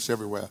ungodliness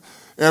everywhere.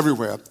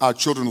 Everywhere. Our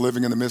children are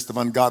living in the midst of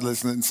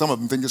ungodliness, and some of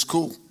them think it's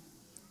cool.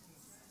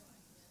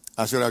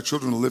 I said our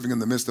children are living in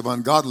the midst of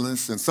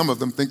ungodliness, and some of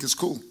them think it's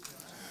cool.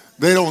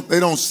 They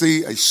don't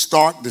see a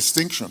stark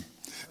distinction.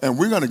 And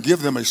we're going to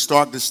give them a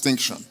stark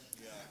distinction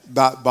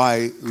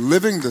by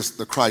living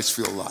the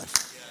Christ-filled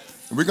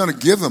life. And we're going to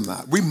give them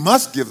that. We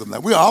must give them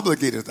that. We're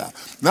obligated to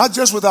that. Not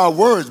just with our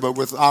words, but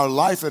with our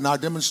life and our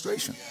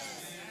demonstration.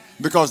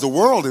 Because the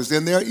world is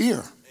in their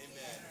ear.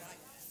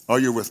 Are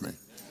you with me?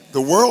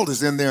 The world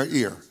is in their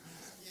ear.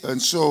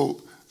 And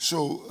so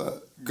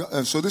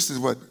this is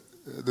what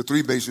the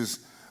three bases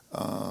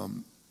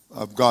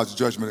of God's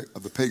judgment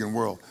of the pagan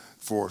world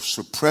for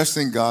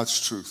suppressing God's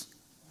truth.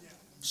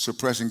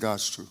 Suppressing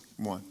God's truth,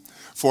 one.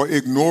 For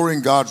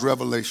ignoring God's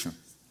revelation.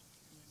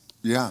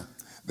 Yeah,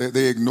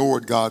 they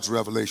ignored God's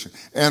revelation.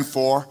 And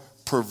for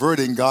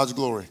perverting God's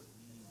glory.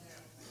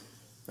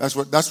 That's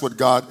what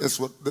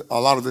a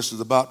lot of this is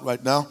about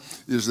right now,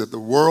 is that the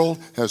world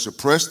has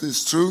suppressed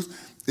His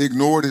truth,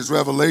 ignored His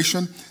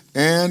revelation,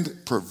 and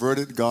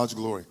perverted God's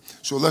glory.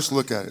 So let's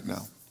look at it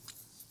now.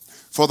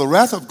 For the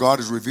wrath of God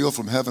is revealed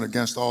from heaven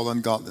against all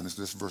ungodliness,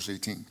 this is verse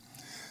 18.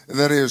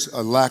 That is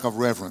a lack of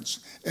reverence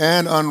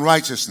and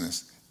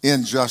unrighteousness,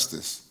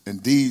 injustice,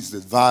 and deeds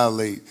that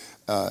violate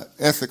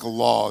ethical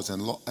laws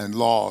and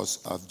laws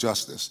of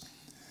justice.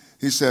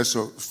 He says,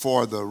 so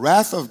for the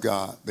wrath of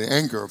God, the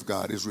anger of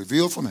God, is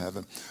revealed from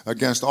heaven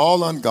against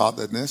all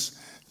ungodliness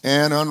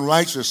and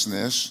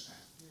unrighteousness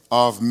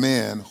of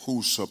men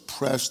who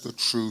suppress the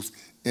truth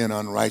in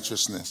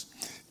unrighteousness.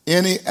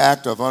 Any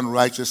act of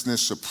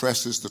unrighteousness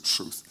suppresses the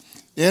truth.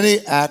 Any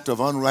act of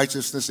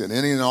unrighteousness in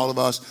any and all of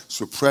us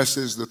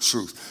suppresses the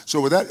truth.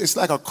 So with that, it's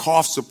like a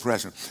cough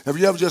suppression. Have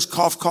you ever just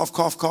cough,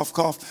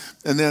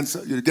 and then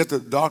you get the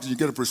doctor, you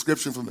get a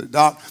prescription from the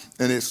doc,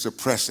 and it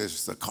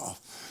suppresses the cough.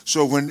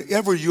 So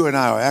whenever you and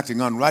I are acting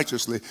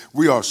unrighteously,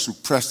 we are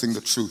suppressing the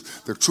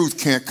truth. The truth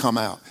can't come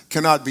out,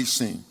 cannot be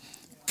seen,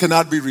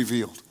 cannot be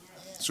revealed.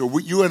 So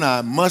you and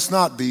I must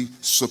not be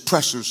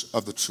suppressors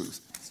of the truth.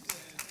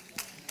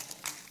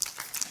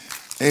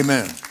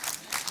 Amen.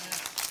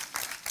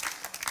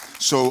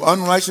 So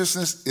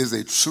unrighteousness is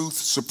a truth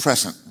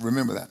suppressant.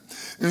 Remember that.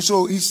 And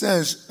so he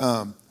says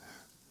that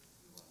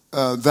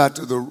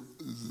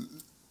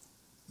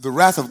the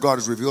wrath of God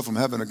is revealed from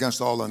heaven against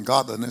all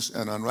ungodliness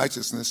and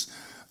unrighteousness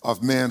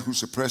of men who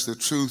suppress the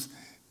truth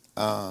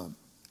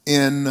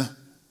in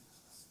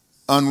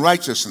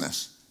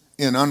unrighteousness.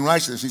 In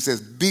unrighteousness, he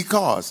says,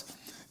 because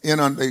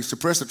they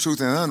suppress the truth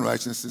in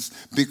unrighteousness,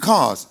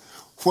 because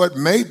what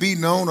may be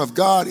known of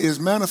God is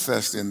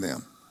manifest in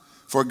them,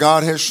 for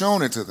God has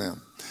shown it to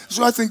them.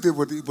 So I think that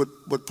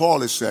what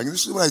Paul is saying,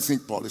 this is what I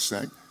think Paul is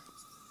saying,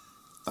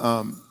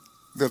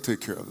 they'll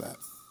take care of that.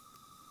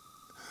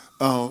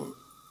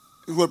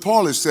 What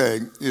Paul is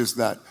saying is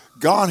that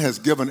God has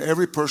given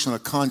every person a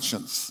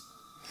conscience.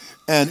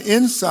 And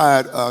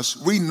inside us,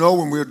 we know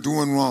when we're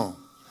doing wrong.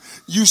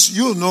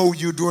 You'll know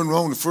you're doing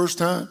wrong the first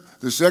time,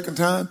 the second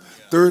time,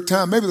 third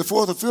time, maybe the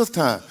fourth or fifth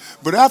time.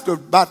 But after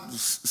about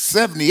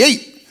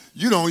 78,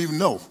 you don't even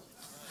know.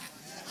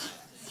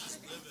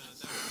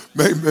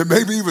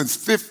 Maybe even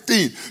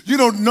 15. You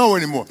don't know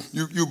anymore.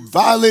 You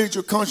violated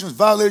your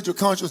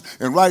conscience,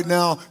 and right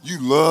now you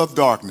love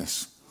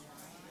darkness.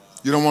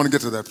 You don't want to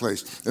get to that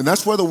place. And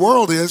that's where the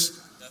world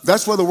is.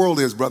 That's where the world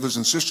is, brothers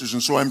and sisters.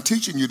 And so I'm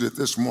teaching you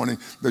this morning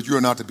that you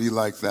are not to be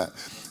like that.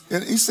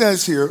 And he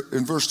says here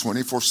in verse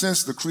 20, for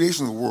since the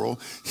creation of the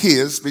world,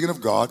 His, speaking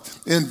of God,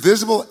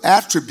 invisible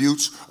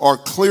attributes are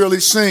clearly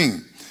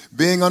seen,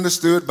 being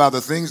understood by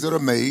the things that are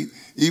made,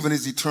 even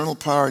His eternal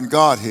power and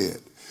Godhead,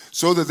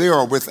 so that they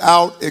are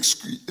without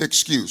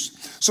excuse.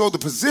 So the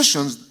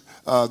positions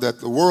that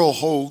the world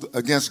hold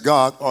against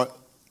God are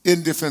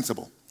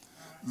indefensible.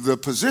 The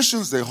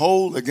positions they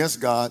hold against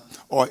God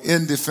are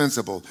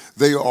indefensible.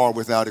 They are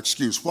without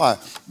excuse. Why?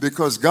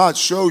 Because God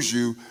shows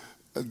you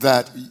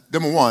that,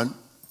 number one,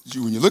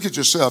 when you look at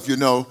yourself, you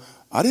know,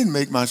 I didn't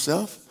make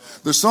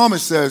myself. The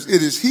psalmist says,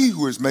 it is He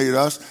who has made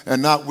us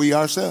and not we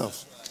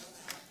ourselves.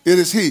 It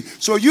is He.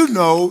 So you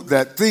know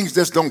that things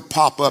just don't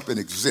pop up and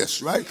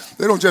exist, right?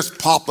 They don't just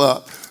pop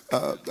up.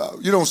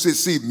 You don't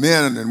see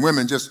men and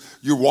women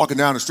you're walking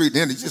down the street and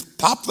then it just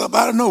pops up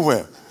out of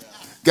nowhere.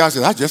 Guy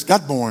says, I just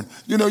got born.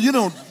 You know, you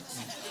don't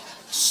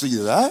see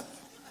that.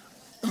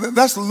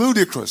 That's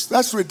ludicrous.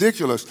 That's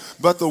ridiculous.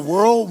 But the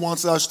world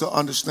wants us to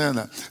understand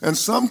that. And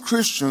some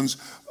Christians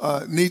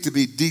need to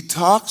be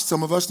detoxed.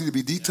 Some of us need to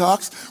be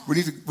detoxed.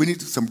 We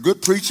need some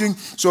good preaching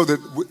so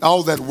that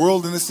all that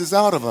worldliness is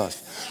out of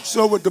us.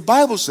 So what the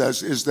Bible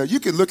says is that you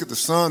can look at the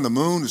sun, the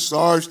moon, the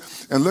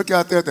stars, and look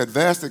out there at that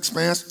vast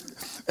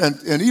expanse.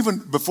 And even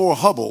before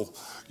Hubble,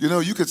 you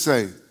know, you could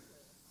say,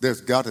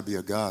 there's got to be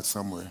a God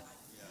somewhere.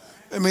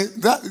 I mean,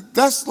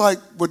 that's like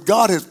what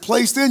God has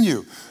placed in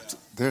you.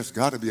 There's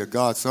got to be a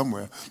God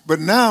somewhere. But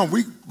now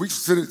we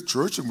sit at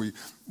church and we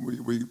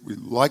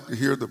like to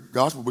hear the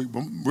gospel. We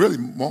really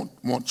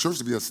want church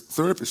to be a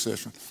therapy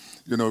session.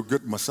 You know,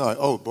 good Messiah.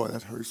 Oh, boy,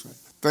 that hurts.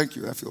 Thank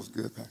you. That feels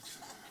good, Pastor.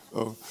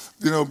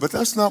 But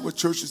that's not what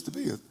church is to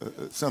be,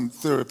 some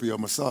therapy or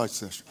massage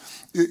session.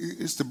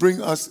 It's to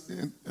bring us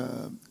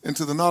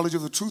into the knowledge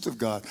of the truth of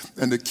God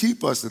and to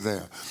keep us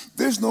there.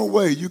 There's no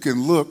way you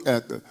can look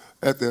at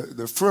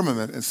the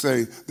firmament and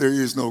say, there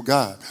is no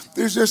God.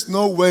 There's just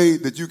no way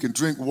that you can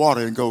drink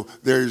water and go,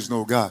 there is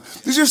no God.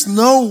 There's just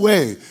no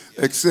way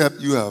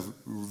except you have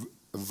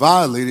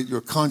violated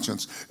your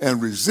conscience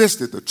and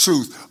resisted the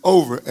truth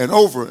over and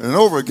over and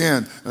over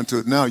again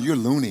until now you're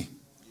loony.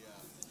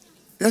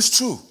 That's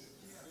true.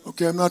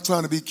 Okay, I'm not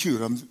trying to be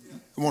cute. I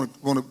want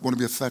to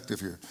be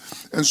effective here.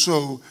 And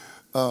so,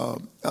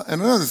 and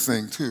another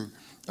thing too,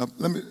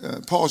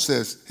 Paul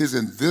says his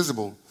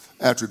invisible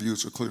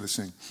attributes are clearly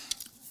seen.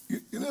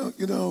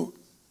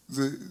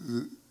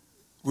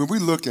 When we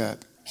look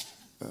at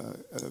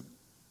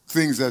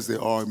things as they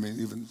are, I mean,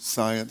 even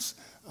science,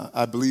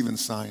 I believe in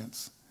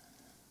science.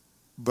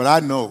 But I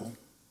know,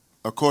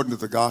 according to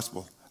the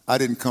gospel, I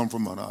didn't come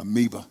from an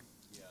amoeba.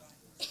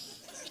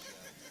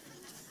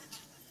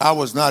 I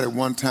was not at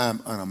one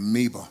time an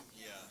amoeba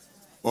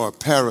or a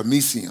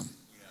paramecium.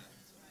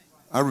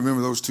 I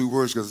remember those two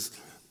words because,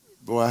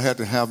 boy, I had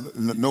to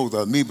know the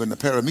amoeba and the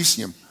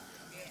paramecium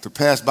to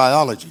pass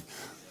biology.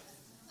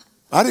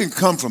 I didn't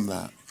come from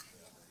that.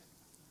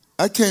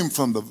 I came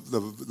from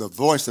the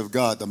voice of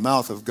God, the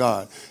mouth of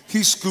God.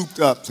 He scooped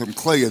up some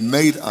clay and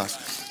made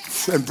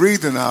us and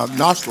breathed in our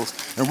nostrils,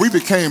 and we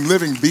became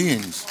living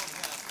beings.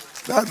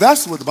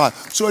 That's what the Bible.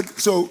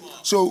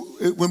 So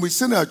when we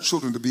send our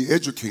children to be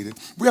educated,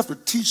 we have to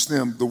teach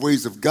them the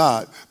ways of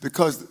God,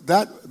 because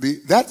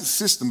that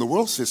system, the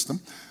world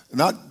system,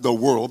 not the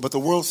world, but the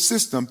world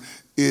system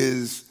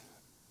is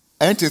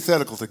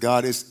antithetical to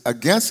God, is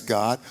against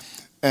God,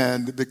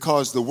 and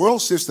because the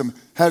world system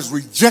has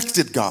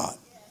rejected God.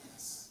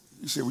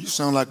 You say, well, you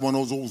sound like one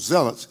of those old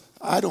zealots.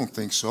 I don't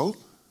think so,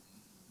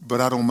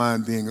 but I don't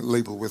mind being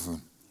labeled with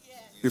them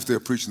if they're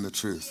preaching the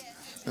truth.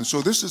 And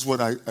so this is what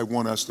I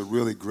want us to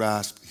really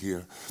grasp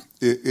here,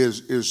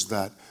 is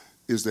that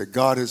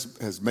God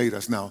has made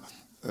us. Now,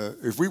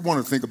 if we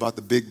want to think about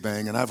the Big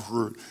Bang, and I've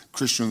heard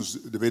Christians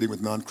debating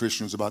with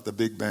non-Christians about the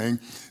Big Bang,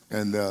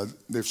 and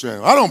they're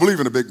saying, I don't believe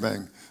in the Big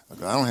Bang.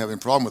 I don't have any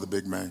problem with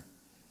the Big Bang.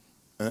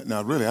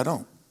 Now, really, I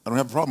don't. I don't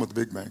have a problem with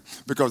the Big Bang,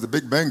 because the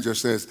Big Bang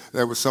just says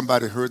there was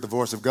somebody heard the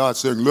voice of God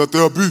saying, let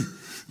there be,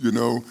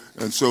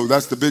 and so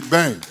that's the Big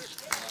Bang.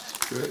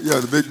 Yeah,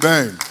 the Big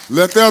Bang.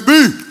 Let there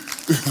be.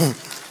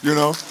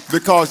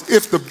 Because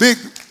if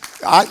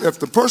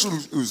the person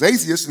who's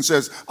atheist and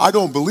says, I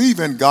don't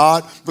believe in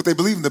God, but they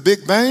believe in the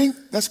Big Bang,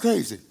 that's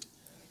crazy.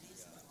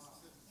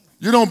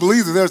 You don't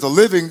believe that there's a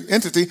living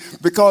entity,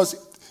 because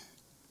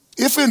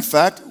if in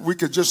fact we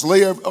could just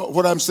lay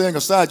what I'm saying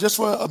aside just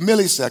for a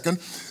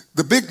millisecond,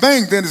 the Big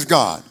Bang then is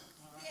God.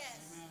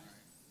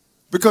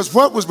 Because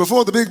what was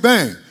before the Big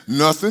Bang?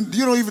 Nothing.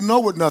 You don't even know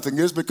what nothing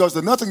is, because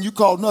the nothing you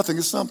call nothing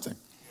is something.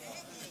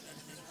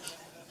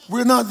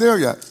 We're not there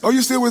yet. Are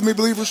you still with me,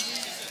 believers?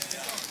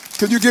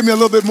 Can you give me a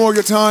little bit more of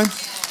your time?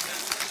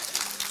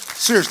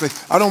 Seriously,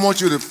 I don't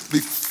want you to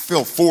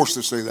feel forced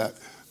to say that.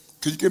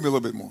 Could you give me a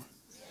little bit more?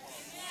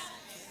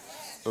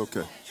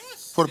 Okay.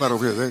 What about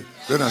over here?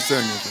 They're not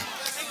saying anything.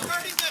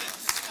 Okay.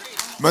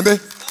 Monday?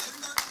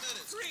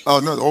 Oh,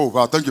 no. Oh,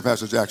 wow. Thank you,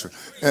 Pastor Jackson.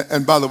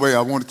 And by the way,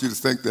 I wanted you to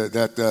think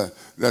that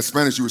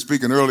Spanish you were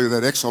speaking earlier,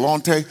 that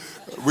excelente,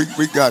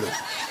 we got it.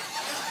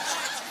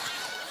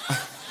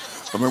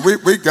 I mean,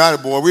 we got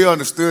it, boy. We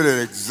understood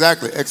it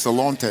exactly.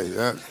 Excelente.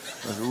 Yeah.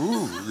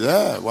 Ooh,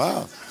 yeah,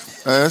 wow.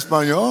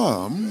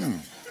 Espanol.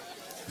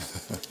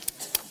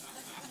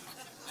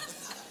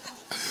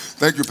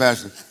 Thank you,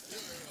 Pastor.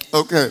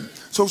 Okay.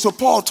 So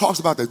Paul talks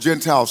about the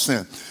Gentile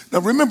sin.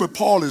 Now, remember,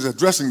 Paul is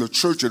addressing the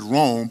church at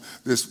Rome.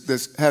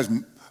 This has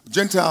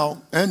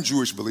Gentile and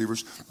Jewish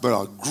believers, but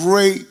a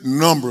great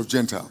number of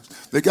Gentiles.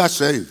 They got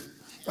saved.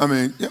 I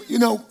mean,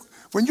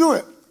 when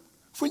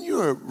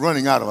you're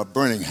running out of a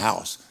burning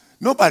house,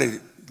 nobody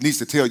needs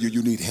to tell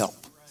you need help.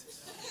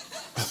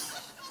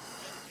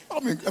 I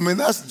mean,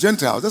 that's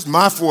Gentiles. That's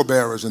my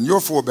forebearers and your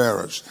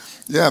forebearers.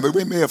 Yeah, but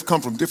we may have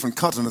come from different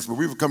continents, but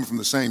we were coming from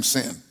the same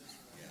sin.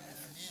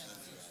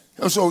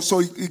 And so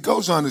he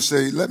goes on to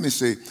say, let me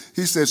see.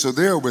 He says, so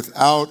they're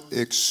without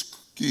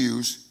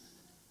excuse.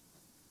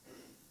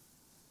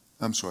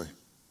 I'm sorry.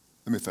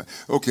 Let me find.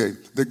 Okay,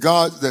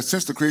 that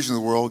since the creation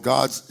of the world,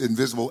 God's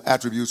invisible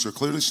attributes are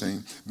clearly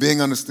seen,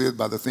 being understood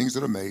by the things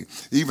that are made,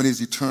 even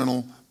his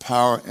eternal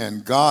power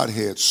and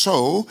Godhead.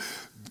 So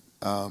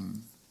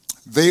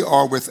they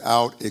are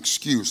without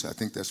excuse. I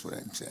think that's what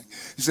I'm saying.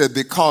 He said,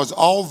 because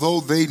although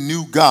they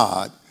knew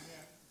God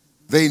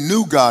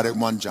at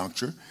one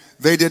juncture,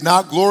 they did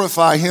not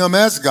glorify him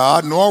as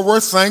God, nor were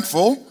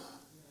thankful,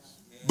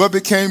 but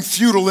became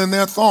futile in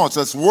their thoughts.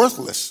 That's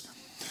worthless.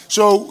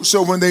 So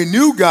when they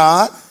knew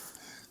God,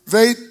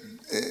 they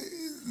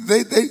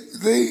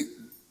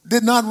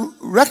did not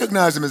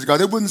recognize him as God.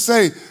 They wouldn't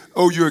say,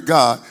 oh, you're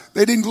God.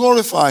 They didn't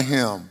glorify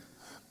him.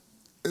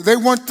 They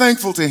weren't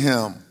thankful to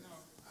him.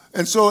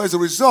 And so as a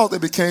result, they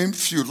became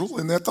futile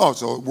in their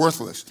thoughts, or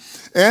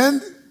worthless.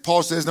 And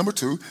Paul says, number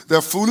 2,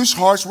 their foolish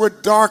hearts were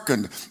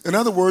darkened. In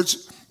other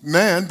words,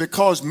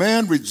 because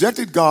man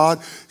rejected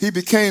God, he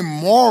became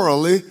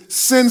morally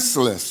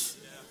senseless.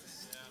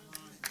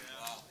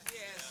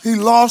 He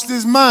lost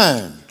his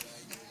mind.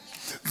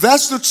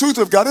 That's the truth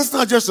of God. It's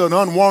not just an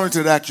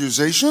unwarranted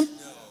accusation.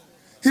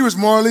 He was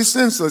morally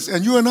senseless.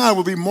 And you and I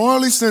will be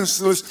morally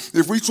senseless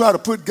if we try to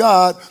put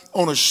God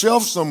on a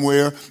shelf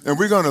somewhere and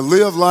we're going to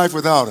live life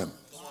without him.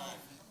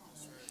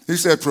 He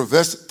said,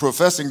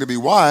 professing to be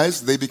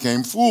wise, they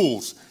became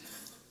fools.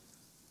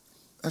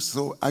 That's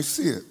so I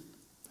see it.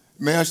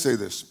 May I say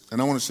this?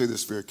 And I want to say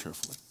this very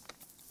carefully.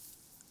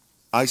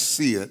 I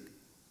see it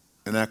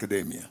in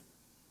academia.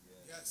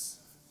 Yes.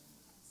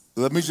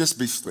 Let me just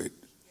be straight.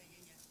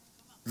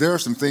 There are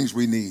some things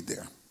we need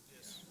there.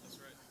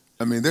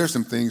 I mean, there's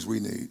some things we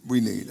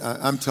need.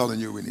 I'm telling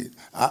you we need.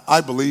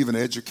 I believe in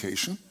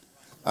education.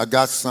 I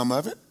got some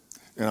of it.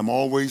 And I'm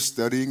always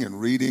studying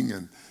and reading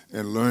and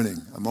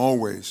learning. I'm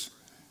always.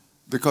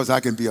 Because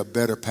I can be a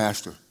better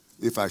pastor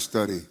if I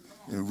study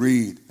and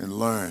read and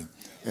learn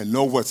and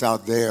know what's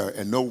out there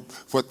and know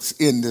what's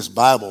in this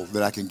Bible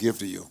that I can give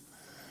to you.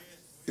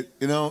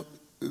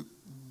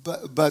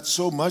 But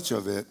so much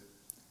of it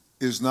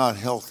is not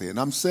healthy. And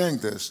I'm saying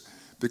this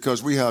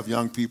because we have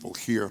young people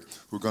here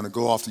who are going to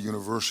go off to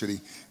university,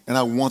 and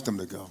I want them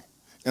to go.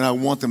 And I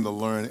want them to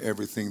learn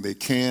everything they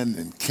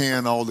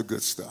can all the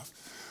good stuff.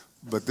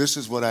 But this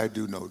is what I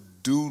do know.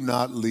 Do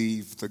not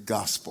leave the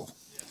gospel.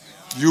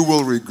 You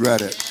will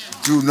regret it.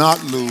 Do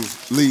not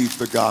leave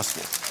the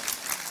gospel.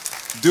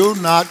 Do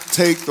not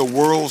take the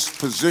world's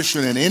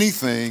position in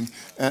anything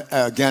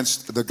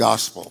against the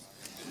gospel.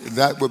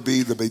 That would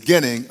be the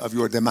beginning of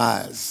your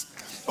demise.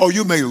 Oh,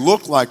 you may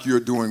look like you're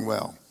doing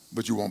well,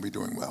 but you won't be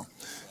doing well.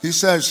 He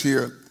says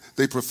here,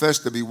 they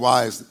professed to be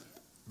wise,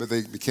 but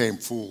they became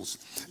fools.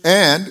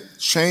 And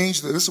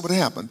changed, this is what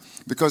happened,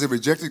 because they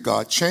rejected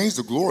God, changed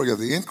the glory of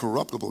the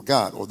incorruptible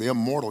God, or the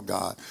immortal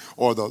God,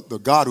 or the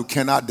God who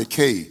cannot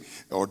decay,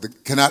 or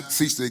cannot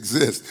cease to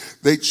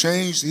exist. They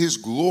changed his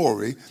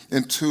glory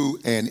into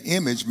an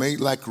image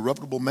made like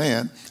corruptible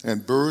man,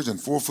 and birds, and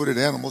four-footed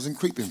animals, and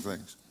creeping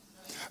things.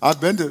 I've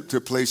been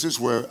to places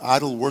where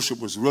idol worship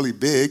was really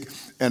big,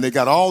 and they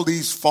got all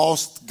these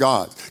false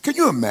gods. Can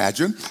you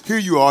imagine? Here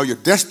you are, you're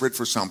desperate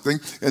for something,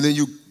 and then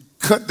you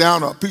cut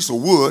down a piece of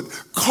wood,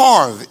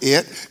 carve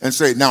it, and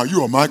say, now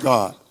you are my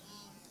God.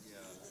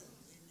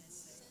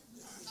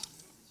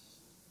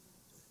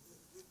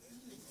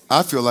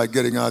 I feel like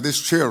getting out of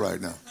this chair right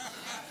now.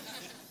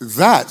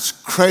 That's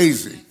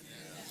crazy.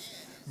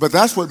 But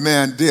that's what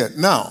man did.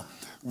 Now,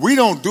 we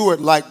don't do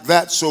it like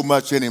that so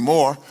much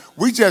anymore.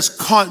 We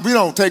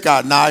don't take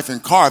our knife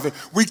and carve it.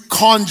 We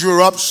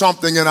conjure up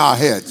something in our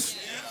heads.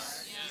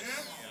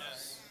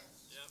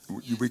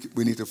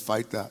 We need to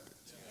fight that.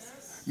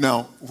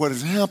 Now, what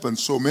has happened,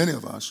 so many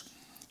of us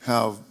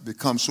have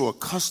become so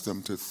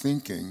accustomed to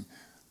thinking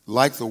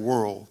like the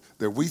world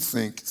that we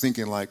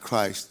thinking like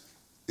Christ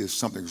is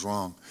something's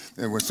wrong.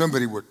 And when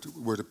somebody were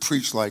to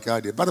preach like I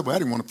did, by the way, I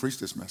didn't want to preach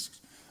this message.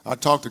 I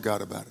talked to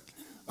God about it.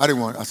 I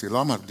said,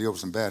 Lord, I'm going to have to deal with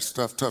some bad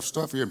stuff, tough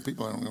stuff here, and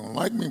people don't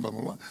like me, blah,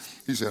 blah, blah.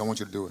 He said, I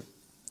want you to do it.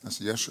 I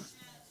said, yes, sir.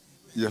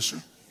 Yes,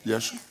 sir.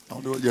 Yes, sir.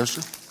 I'll do it. Yes,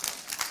 sir.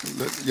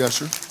 Yes,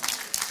 sir.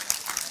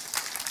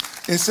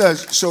 It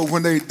says, so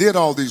when they did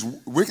all these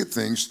wicked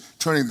things,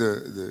 turning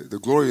the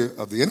glory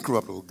of the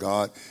incorruptible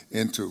God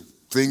into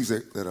things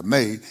that are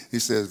made, he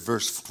says,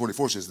 verse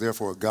 24 says,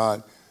 therefore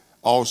God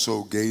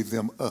also gave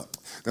them up.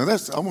 Now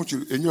I want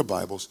you in your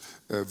Bibles,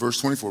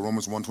 verse 24,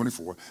 Romans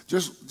 1:24.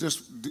 Just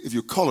if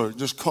you color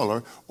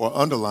or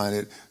underline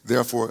it.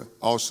 Therefore,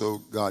 also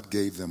God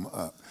gave them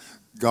up.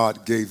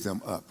 God gave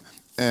them up,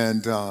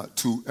 and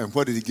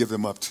what did He give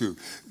them up to?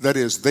 That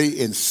is, they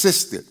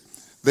insisted.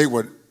 They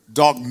were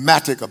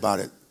dogmatic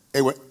about it.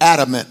 They were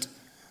adamant.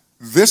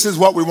 This is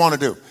what we want to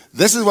do.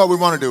 This is what we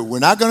want to do. We're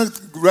not going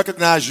to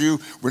recognize you.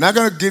 We're not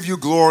going to give you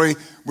glory.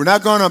 We're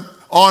not going to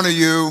honor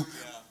you.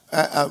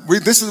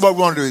 This is what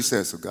we want to do, he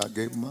says. So God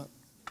gave them up.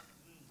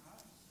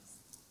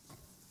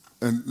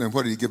 And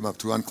what did he give them up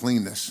to?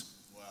 Uncleanness.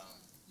 Wow.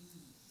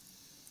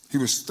 He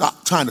was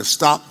trying to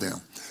stop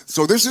them.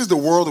 So this is the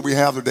world that we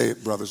have today,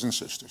 brothers and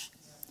sisters.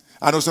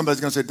 I know somebody's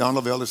going to say Don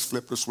Lavelle has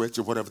flipped the switch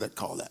or whatever they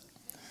call that.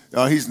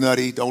 He's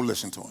nutty. Don't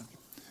listen to him.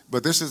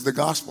 But this is the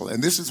gospel.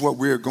 And this is what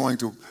we're going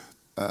to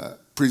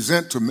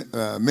present to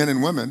men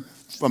and women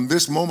from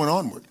this moment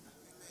onward.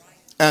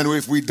 And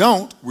if we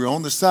don't, we're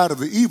on the side of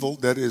the evil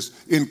that is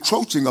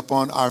encroaching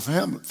upon our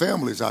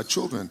families, our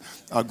children,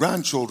 our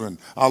grandchildren,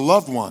 our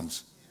loved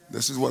ones.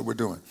 This is what we're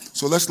doing.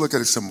 So let's look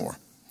at it some more.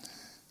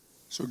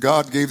 So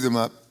God gave them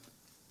up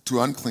to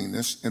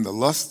uncleanness in the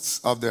lusts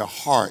of their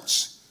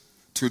hearts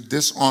to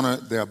dishonor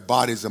their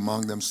bodies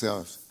among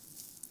themselves,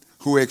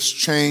 who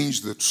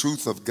exchanged the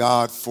truth of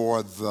God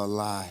for the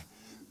lie.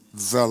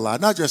 The lie.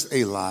 Not just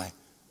a lie.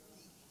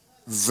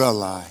 The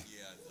lie.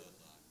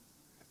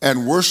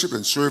 And worship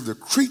and serve the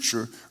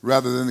creature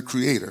rather than the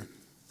creator,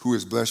 who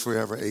is blessed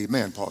forever.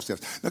 Amen, Paul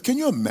says. Now, can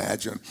you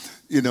imagine,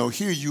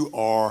 here you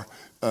are,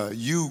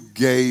 you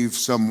gave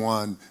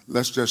someone,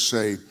 let's just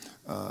say,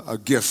 a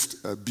gift,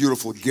 a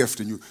beautiful gift,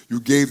 and you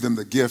gave them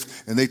the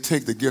gift, and they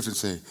take the gift and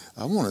say,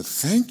 I want to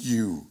thank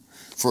you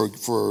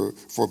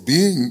for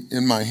being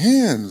in my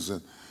hands.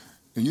 And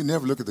you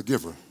never look at the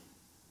giver.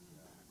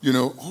 You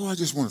know, oh, I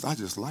just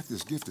like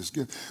this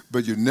gift.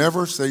 But you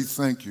never say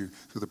thank you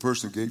to the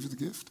person who gave you the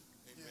gift.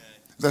 Amen.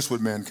 That's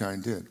what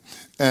mankind did.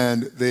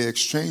 And they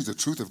exchanged the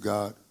truth of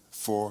God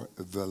for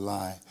the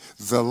lie.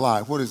 The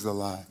lie. What is the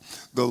lie?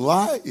 The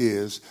lie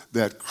is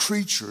that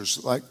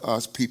creatures like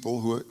us,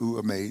 people who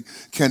are made,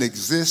 can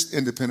exist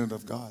independent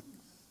of God.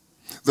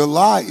 The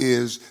lie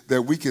is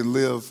that we can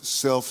live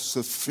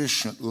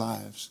self-sufficient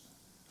lives.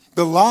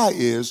 The lie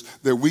is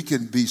that we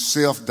can be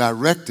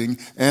self-directing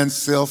and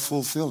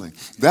self-fulfilling.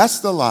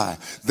 That's the lie.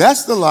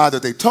 That's the lie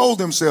that they told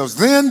themselves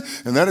then,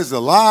 and that is the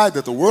lie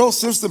that the world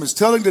system is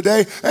telling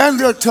today, and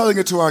they're telling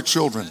it to our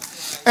children.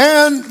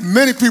 And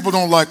many people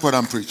don't like what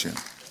I'm preaching.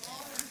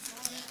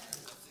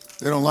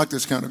 They don't like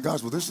this kind of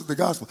gospel. This is the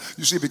gospel.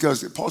 You see,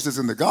 because Paul says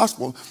in the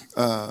gospel,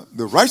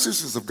 the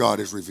righteousness of God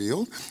is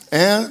revealed,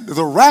 and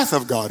the wrath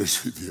of God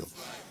is revealed.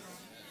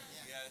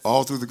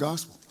 All through the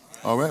gospel.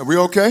 All right, are we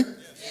okay?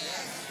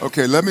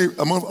 Okay, I'm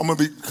going to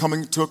be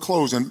coming to a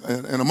close in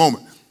a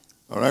moment.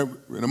 All right,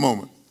 in a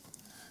moment.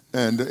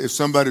 And if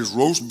somebody's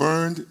roast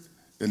burned,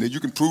 and then you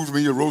can prove to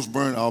me your roast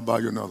burned, I'll buy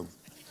you another one.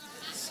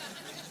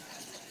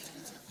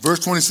 Verse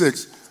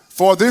 26,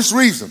 for this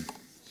reason,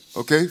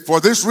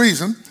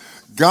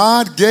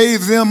 God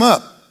gave them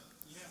up.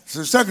 It's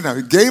the second time.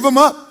 He gave them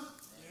up,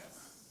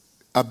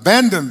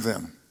 abandoned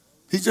them.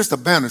 He just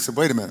abandoned, said,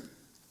 wait a minute,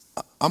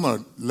 I'm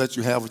going to let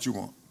you have what you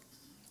want.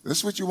 This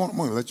is what you want, I'm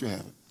going to let you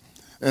have it.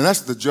 And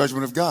that's the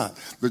judgment of God.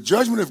 The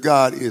judgment of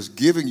God is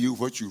giving you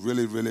what you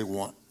really, really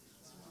want.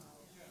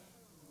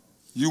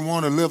 You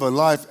want to live a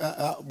life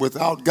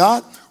without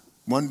God?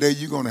 One day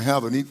you're going to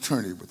have an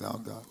eternity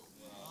without God.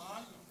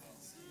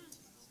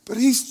 But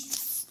he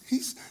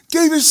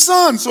gave his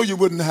son so you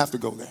wouldn't have to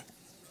go there.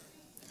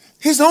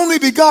 His only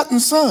begotten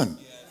son.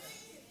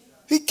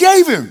 He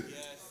gave him.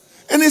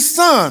 And his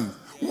son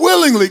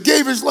willingly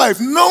gave his life.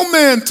 No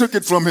man took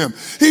it from him.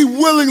 He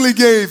willingly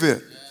gave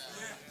it.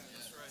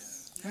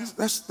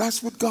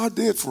 That's what God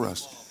did for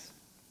us.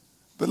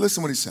 But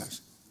listen what he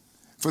says.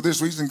 For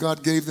this reason,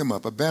 God gave them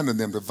up, abandoned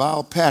them to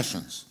vile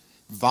passions.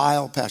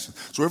 Vile passions.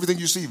 So everything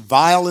you see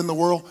vile in the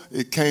world,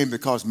 it came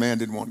because man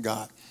didn't want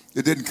God.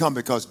 It didn't come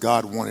because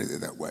God wanted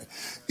it that way.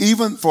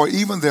 Even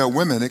their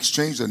women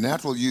exchanged their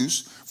natural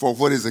use for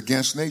what is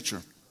against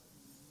nature.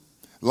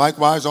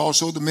 Likewise,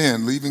 also the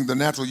men, leaving the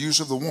natural use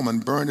of the woman,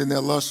 burned in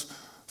their lust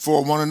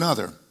for one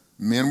another.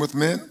 Men with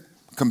men,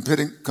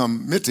 committing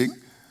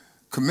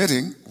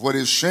what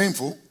is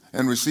shameful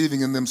and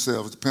receiving in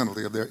themselves the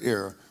penalty of their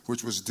error,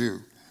 which was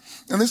due.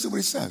 And this is what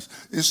he says.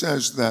 It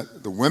says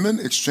that the women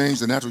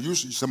exchanged the natural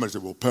use. Somebody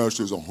said, well,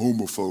 pastor is a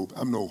homophobe.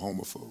 I'm no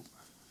homophobe.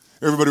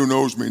 Everybody who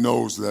knows me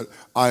knows that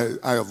I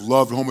have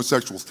loved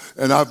homosexuals.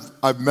 And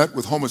I've met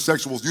with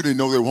homosexuals. You didn't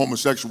know they were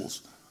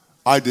homosexuals.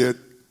 I did.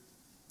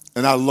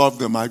 And I loved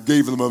them. I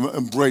gave them an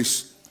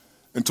embrace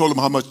and told them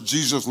how much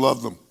Jesus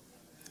loved them.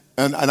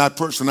 And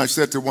I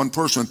said to one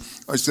person,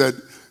 I said,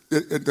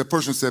 the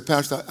person said,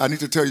 Pastor, I need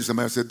to tell you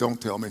something. I said, don't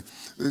tell me.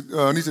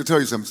 I need to tell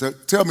you something.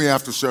 Said, tell me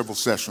after several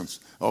sessions.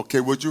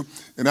 Okay, would you?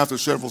 And after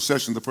several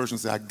sessions, the person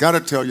said, I got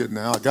to tell you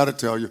now. I got to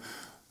tell you,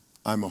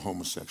 I'm a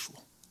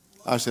homosexual.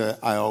 I said,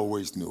 I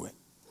always knew it.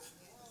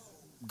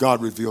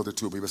 God revealed it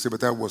to me. I said,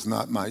 but that was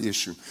not my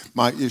issue.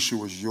 My issue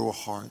was your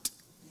heart.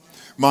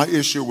 My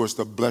issue was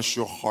to bless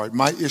your heart.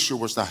 My issue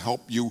was to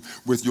help you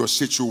with your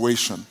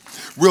situation.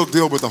 We'll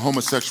deal with the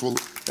homosexual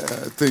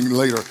thing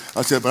later.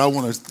 I said, but I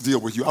want to deal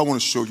with you. I want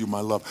to show you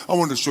my love. I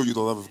want to show you the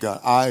love of God.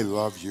 I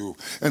love you.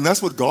 And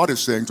that's what God is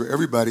saying to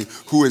everybody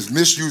who is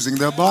misusing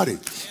their body.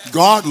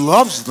 God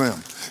loves them.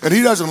 And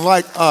he doesn't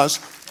like us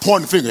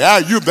pointing the finger.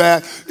 You're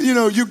bad. You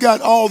know, you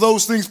got all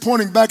those things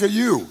pointing back at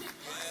you.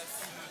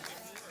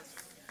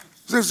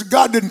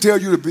 God didn't tell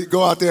you to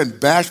go out there and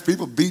bash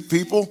people, beat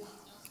people,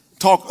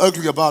 talk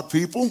ugly about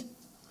people.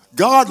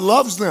 God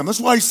loves them. That's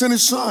why he sent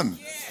his son.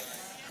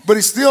 But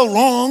it's still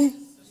wrong.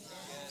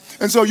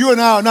 And so you and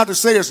I are not to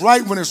say it's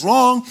right when it's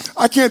wrong.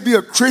 I can't be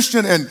a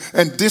Christian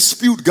and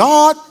dispute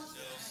God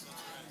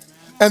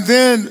and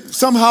then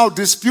somehow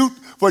dispute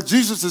what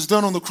Jesus has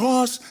done on the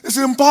cross. It's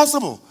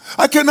impossible.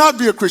 I cannot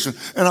be a Christian.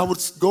 And I would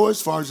go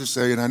as far as to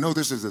say, and I know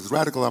this is as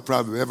radical I've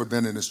probably ever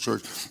been in this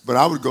church, but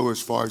I would go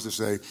as far as to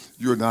say,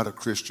 you're not a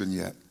Christian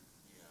yet.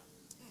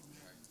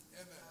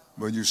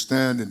 When you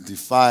stand and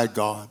defy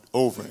God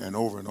over and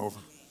over and over,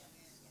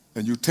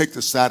 and you take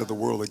the side of the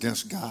world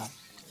against God,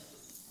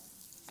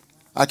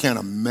 I can't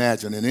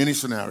imagine in any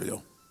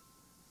scenario,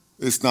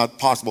 it's not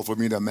possible for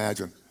me to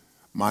imagine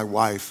my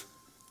wife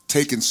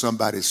taking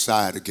somebody's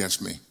side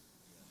against me.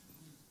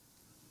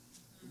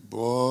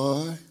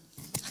 Boy.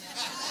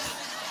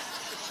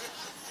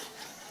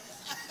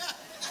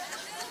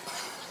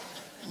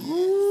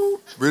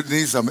 Ooh, we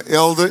need some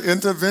elder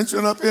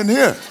intervention up in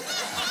here.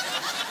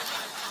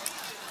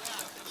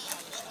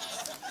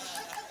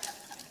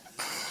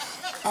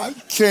 I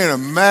can't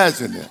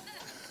imagine it.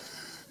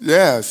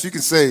 Yeah, she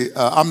can say,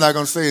 I'm not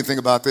going to say anything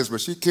about this,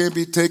 but she can't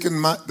be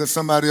taking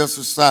somebody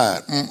else's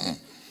side.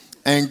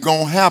 Ain't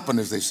going to happen,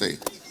 as they say.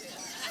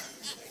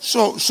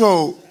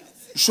 So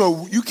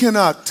you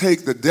cannot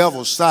take the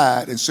devil's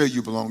side and say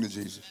you belong to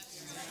Jesus.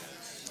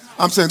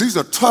 I'm saying these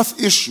are tough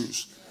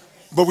issues,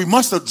 but we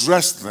must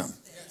address them.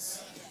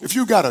 If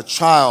you got a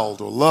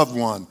child or loved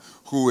one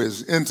who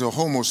is into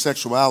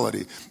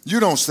homosexuality, you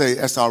don't say,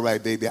 that's all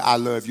right, baby, I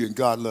love you and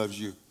God loves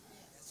you.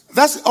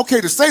 That's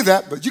okay to say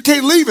that, but you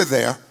can't leave it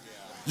there.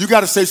 You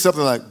got to say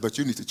something like, but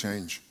you need to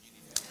change.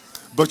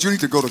 But you need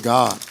to go to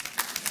God.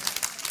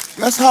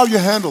 That's how you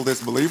handle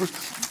this, believers.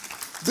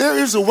 There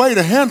is a way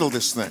to handle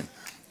this thing,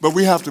 but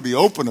we have to be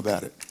open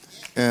about it.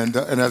 And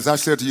as I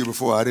said to you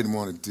before, I didn't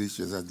want to teach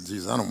this. I said,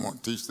 Jesus, I don't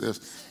want to teach this.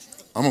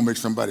 I'm going to make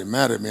somebody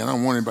mad at me. I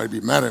don't want anybody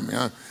to be mad at me.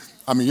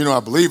 I mean, I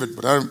believe it,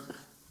 but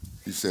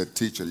he said,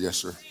 teacher, yes,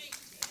 sir.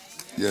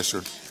 Yes,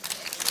 sir.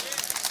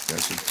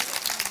 Yes, sir.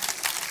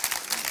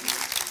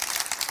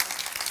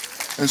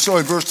 And so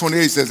in verse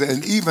 28 it says,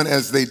 and even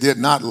as they did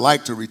not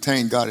like to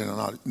retain God in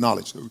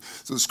knowledge.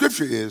 So the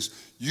scripture is,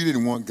 you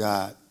didn't want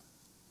God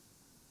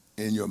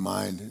in your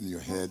mind, in your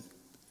head.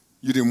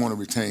 You didn't want to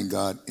retain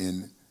God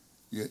in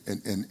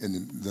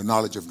the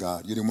knowledge of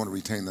God. You didn't want to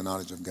retain the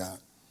knowledge of God.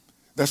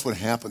 That's what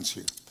happens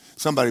here.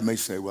 Somebody may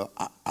say, well,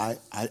 I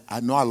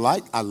know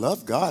I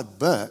love God,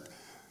 but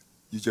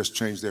you just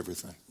changed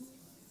everything.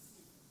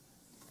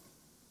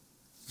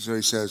 So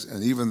he says,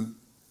 and even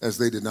as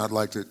they did not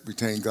like to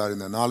retain God in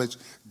their knowledge,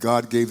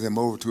 God gave them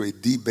over to a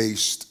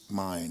debased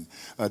mind,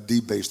 a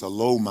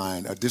low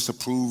mind, a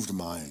disapproved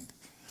mind.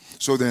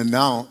 So then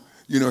now,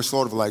 it's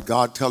sort of like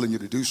God telling you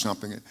to do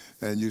something,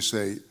 and you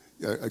say,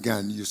 no,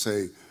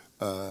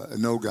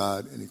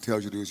 God, and he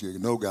tells you to do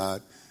it, no,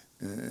 God,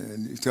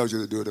 and he tells you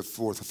to do it a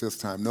fourth or fifth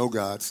time, no,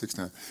 God, sixth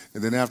time.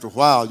 And then after a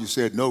while, you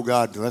said, no,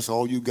 God, that's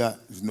all you got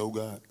is no,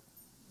 God.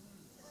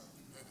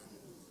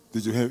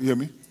 Did you hear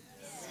me?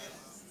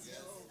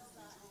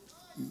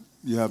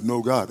 You have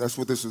no God. That's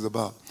what this is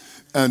about.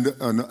 And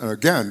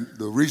again,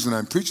 the reason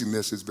I'm preaching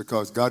this is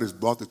because God has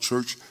brought the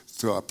church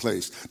to our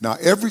place. Now,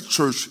 every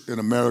church in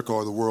America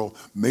or the world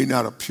may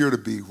not appear to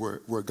be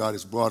where God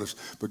has brought us,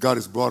 but God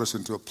has brought us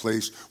into a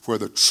place where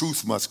the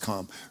truth must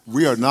come.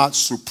 We are not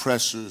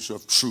suppressors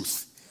of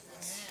truth.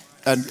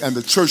 And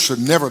the church should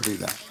never be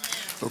that.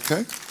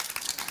 Okay?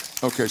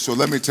 Okay, so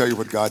let me tell you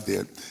what God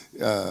did.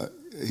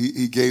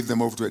 He gave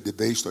them over to a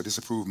debased or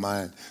disapproved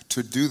mind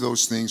to do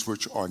those things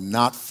which are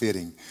not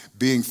fitting,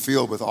 being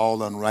filled with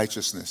all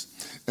unrighteousness.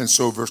 And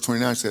so verse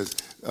 29 says,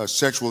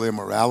 sexual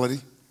immorality.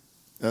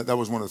 That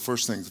was one of the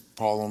first things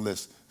Paul on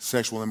this,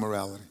 sexual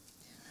immorality.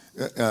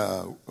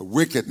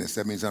 Wickedness,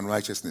 that means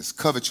unrighteousness.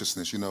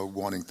 Covetousness,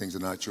 wanting things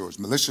that are not yours.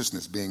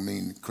 Maliciousness, being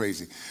mean,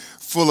 crazy.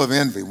 Full of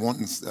envy,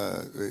 wanting,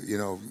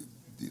 you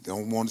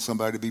don't want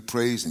somebody to be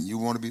praised and you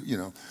want to be,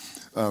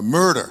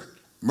 murder.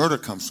 Murder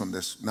comes from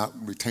this, not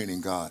retaining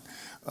God.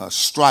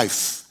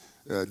 Strife,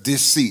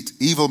 deceit,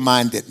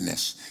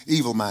 evil-mindedness.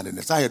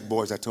 Evil-mindedness. I had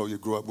boys I told you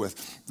grew up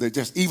with. They're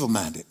just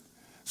evil-minded.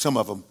 Some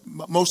of them.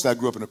 Most I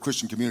grew up in a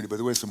Christian community, but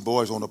there were some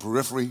boys on the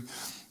periphery,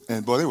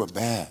 and boy, they were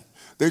bad.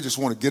 They just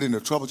want to get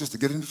into trouble just to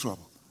get into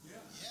trouble.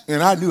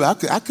 And I knew I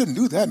couldn't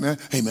do that, man.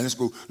 Hey, man, let's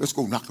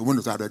go knock the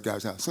windows out of that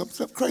guy's house.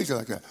 Something crazy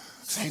like that.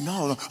 Say,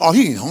 no. Oh,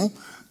 he ain't home.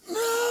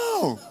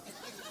 No.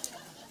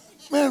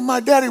 Man, my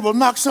daddy will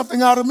knock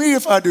something out of me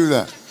if I do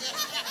that.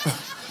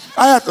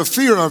 I have the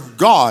fear of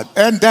God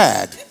and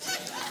dad.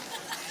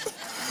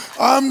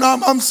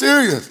 I'm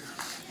serious.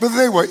 But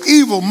they were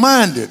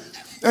evil-minded.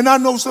 And I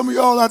know some of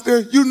y'all out there,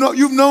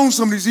 you've known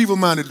some of these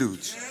evil-minded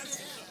dudes.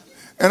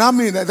 And I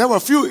mean, there were a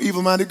few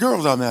evil-minded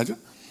girls, I imagine.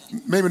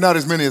 Maybe not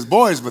as many as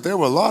boys, but there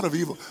were a lot of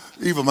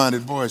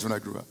evil-minded boys when I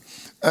grew up.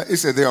 It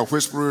said they are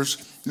whisperers,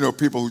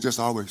 people who just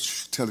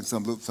always telling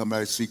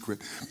somebody's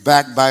secret.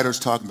 Backbiters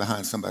talking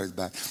behind somebody's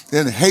back.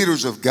 Then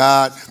haters of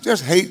God,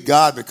 just hate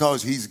God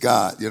because he's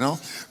God,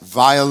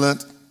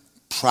 Violent,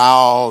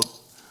 proud.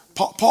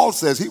 Paul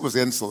says he was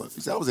insolent.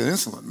 He said, I was an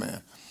insolent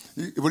man.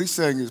 What he's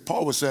saying is,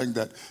 Paul was saying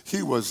that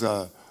he was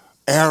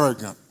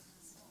arrogant,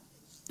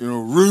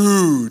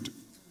 rude.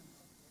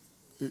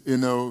 He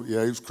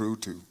was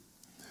crude too.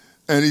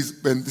 And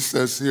it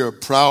says here,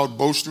 proud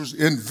boasters,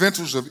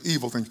 inventors of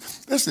evil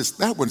things.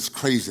 That one's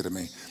crazy to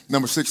me.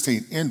 Number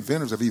 16,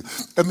 inventors of evil.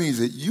 That means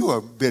that you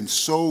have been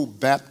so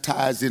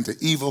baptized into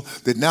evil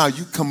that now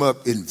you come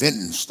up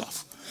inventing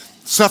stuff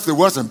that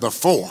wasn't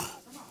before.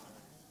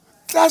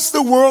 That's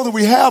the world that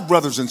we have,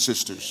 brothers and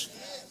sisters.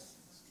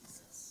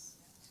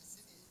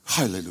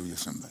 Hallelujah,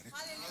 somebody.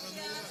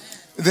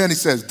 And then he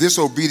says,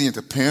 disobedient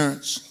to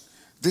parents.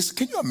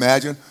 Can you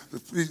imagine?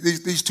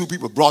 These two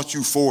people brought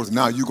you forth, and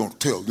now you're going to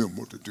tell them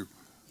what to do.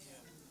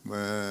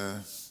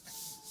 Man.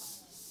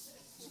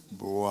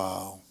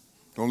 Wow.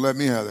 Don't let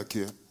me have that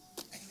kid.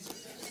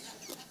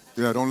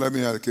 Yeah, don't let me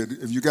have that kid.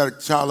 If you got a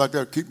child like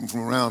that, keep them from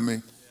around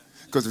me.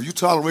 Because if you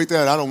tolerate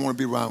that, I don't want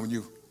to be around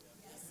you.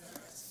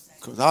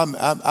 Because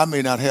I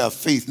may not have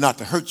faith not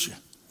to hurt you.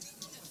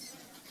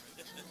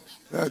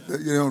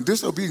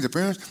 Disobedient to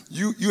parents,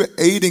 you're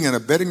aiding and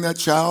abetting that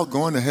child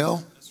going to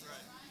hell.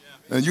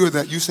 And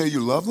you say you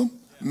love them?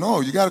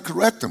 No, you got to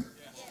correct them.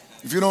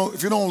 If you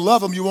don't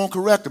love them, you won't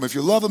correct them. If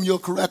you love them, you'll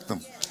correct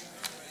them.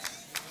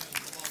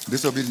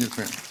 Disobedient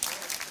parent.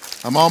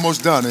 I'm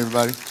almost done,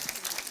 everybody.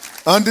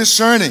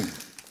 Undiscerning,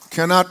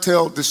 cannot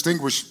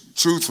distinguish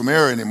truth from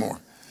error anymore.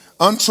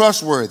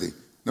 Untrustworthy,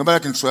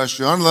 nobody can trust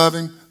you.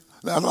 Unloving,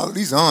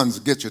 these uns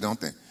get you, don't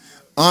they?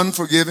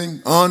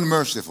 Unforgiving,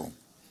 unmerciful.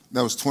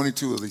 That was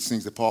 22 of these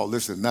things that Paul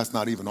listed, and that's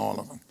not even all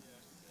of them.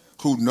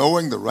 Who,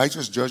 knowing the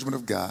righteous judgment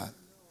of God,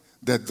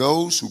 that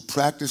those who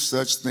practice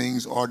such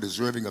things are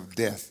deserving of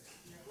death,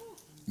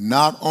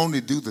 not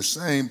only do the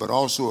same, but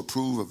also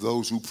approve of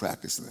those who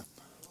practice them.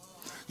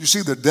 You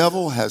see, the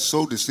devil has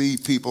so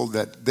deceived people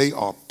that they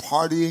are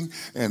partying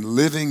and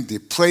living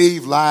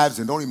depraved lives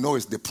and don't even know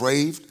it's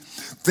depraved,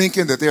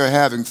 thinking that they're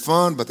having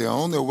fun, but they're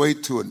on their way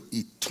to an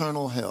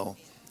eternal hell,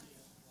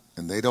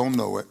 and they don't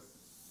know it.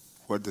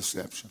 What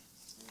deception.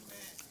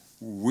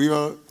 We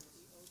are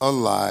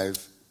alive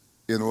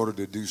in order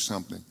to do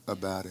something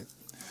about it.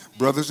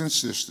 Brothers and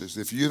sisters,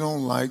 if you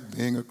don't like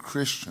being a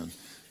Christian,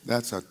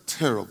 that's a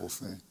terrible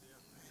thing.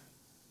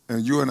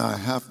 And you and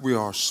I we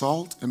are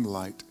salt and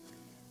light.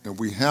 And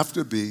we have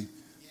to be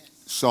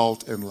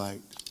salt and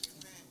light.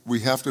 We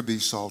have to be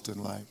salt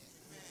and light.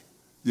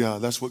 Yeah,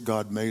 that's what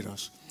God made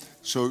us.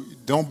 So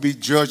don't be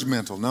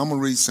judgmental. Now I'm going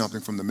to read something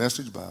from the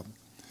Message Bible.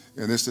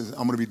 And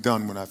I'm going to be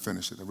done when I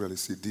finish it. I really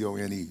see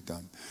D-O-N-E,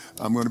 done.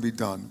 I'm going to be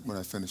done when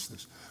I finish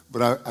this.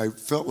 But I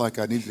felt like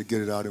I needed to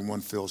get it out in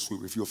one fell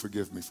swoop, if you'll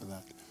forgive me for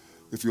that.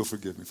 If you'll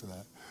forgive me for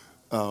that.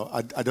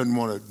 I didn't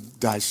want to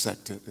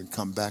dissect it and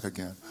come back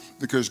again.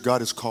 Because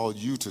God has called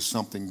you to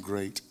something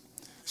great.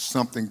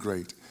 Something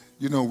great.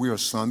 You know, we are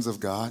sons of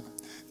God.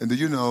 And do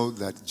you know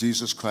that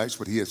Jesus Christ,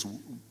 what he has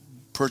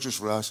purchased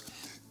for us,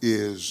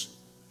 is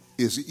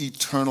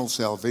eternal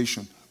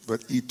salvation,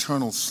 but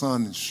eternal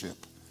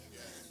sonship.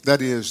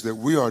 That is, that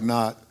we are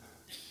not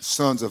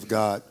sons of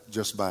God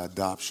just by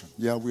adoption.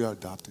 Yeah, we are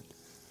adopted.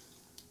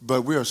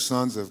 But we are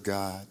sons of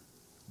God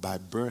by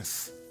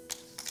birth.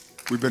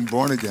 We've been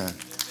born again.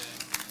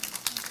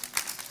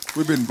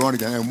 We've been born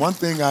again. And one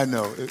thing I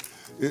know,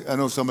 I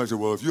know somebody said,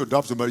 well, if you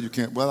adopt somebody, you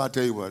can't. Well, I'll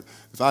tell you what,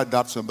 if I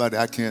adopt somebody,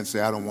 I can't say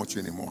I don't want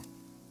you anymore.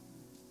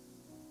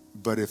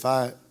 But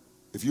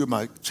if you're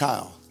my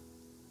child,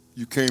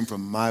 you came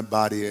from my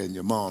body and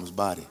your mom's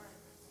body.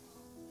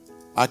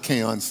 I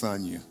can't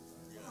unson you.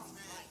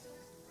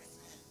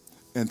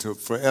 And to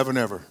forever and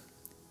ever,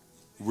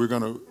 we're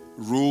going to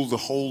rule the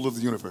whole of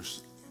the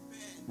universe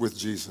with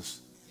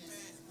Jesus.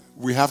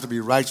 We have to be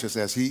righteous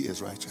as he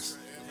is righteous.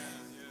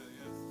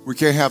 We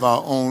can't have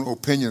our own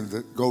opinion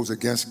that goes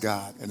against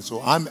God. And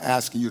so I'm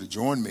asking you to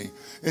join me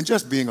in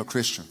just being a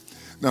Christian.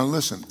 Now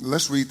listen,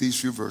 let's read these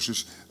few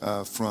verses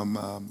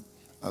from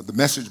the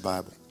Message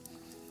Bible.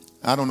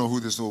 I don't know who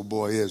this old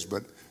boy is,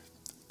 but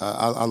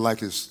I like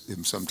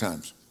him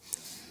sometimes.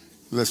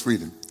 Let's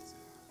read him.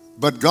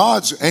 But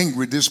God's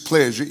angry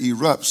displeasure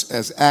erupts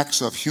as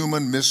acts of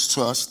human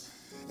mistrust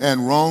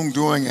and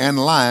wrongdoing and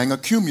lying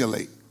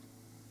accumulate,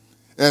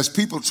 as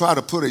people try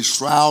to put a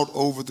shroud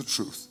over the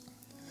truth.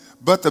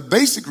 But the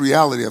basic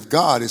reality of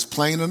God is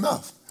plain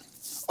enough.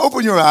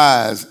 Open your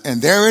eyes,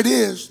 and there it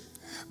is.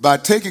 By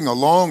taking a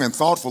long and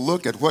thoughtful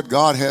look at what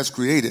God has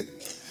created,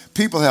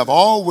 people have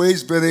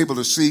always been able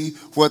to see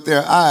what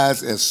their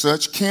eyes as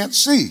such can't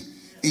see: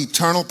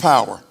 eternal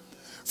power,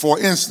 for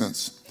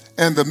instance,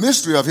 and the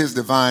mystery of his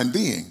divine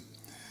being.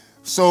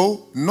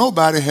 So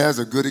nobody has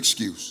a good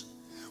excuse.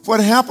 What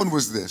happened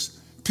was this.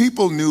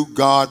 People knew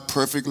God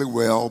perfectly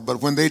well,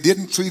 but when they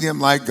didn't treat him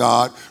like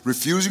God,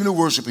 refusing to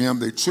worship him,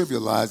 they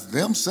trivialized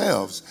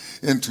themselves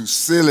into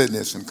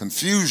silliness and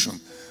confusion,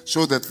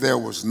 so that there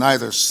was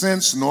neither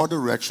sense nor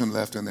direction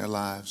left in their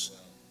lives.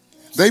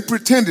 They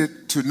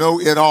pretended to know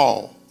it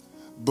all,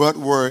 but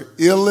were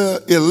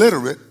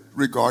illiterate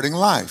regarding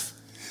life.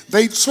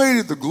 They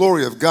traded the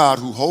glory of God,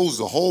 who holds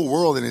the whole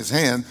world in his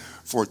hand,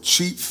 for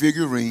cheap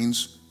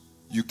figurines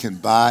you can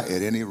buy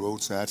at any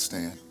roadside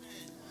stand.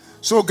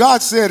 So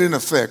God said, in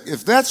effect,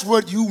 if that's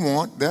what you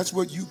want, that's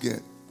what you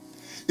get.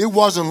 It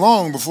wasn't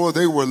long before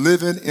they were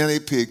living in a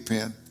pig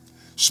pen,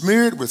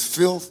 smeared with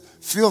filth,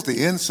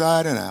 filthy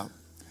inside and out.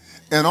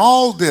 And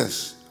all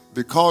this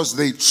because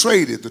they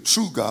traded the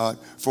true God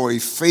for a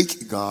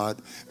fake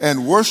God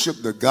and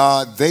worshiped the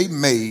God they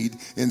made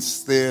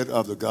instead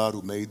of the God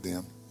who made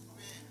them.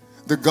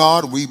 The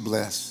God we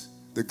bless,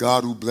 the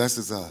God who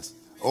blesses us.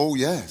 Oh,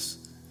 yes.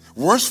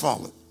 Worse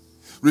followed.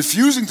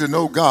 Refusing to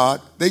know God,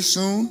 they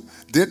soon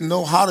didn't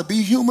know how to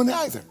be human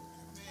either.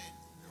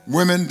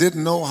 Women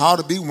didn't know how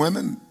to be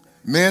women.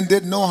 Men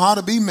didn't know how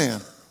to be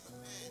men.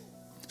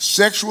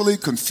 Sexually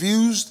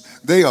confused,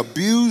 they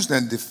abused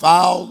and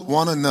defiled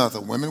one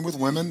another. Women with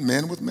women,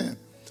 men with men.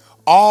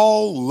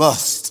 All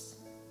lust,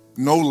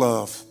 no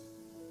love.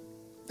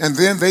 And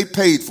then they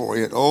paid for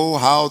it. Oh,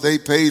 how they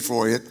paid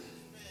for it.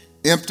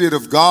 Emptied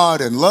of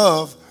God and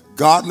love,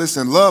 godless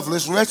and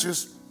loveless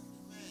wretches.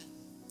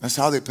 That's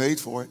how they paid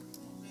for it.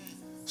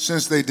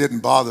 Since they didn't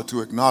bother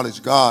to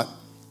acknowledge God,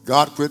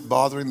 God quit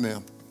bothering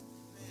them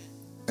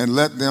and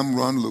let them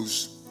run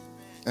loose.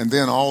 And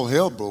then all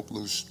hell broke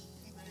loose.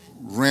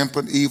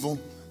 Rampant evil,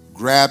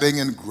 grabbing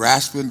and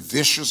grasping,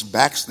 vicious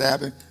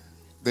backstabbing.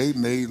 They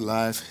made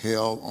life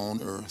hell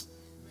on earth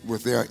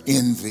with their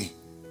envy,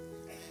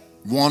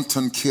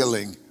 wanton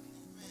killing,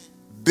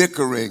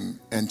 bickering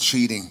and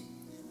cheating.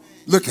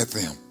 Look at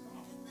them.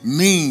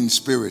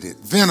 Mean-spirited,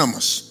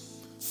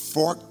 venomous,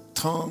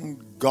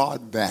 fork-tongued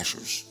God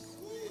bashers,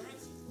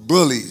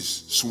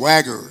 bullies,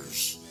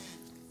 swaggerers,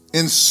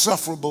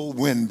 insufferable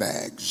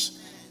windbags.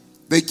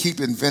 They keep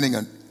inventing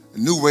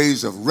new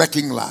ways of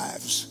wrecking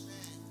lives.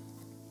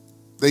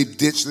 They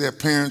ditch their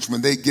parents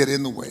when they get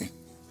in the way.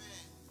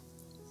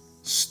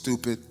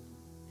 Stupid,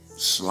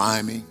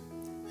 slimy,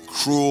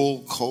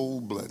 cruel,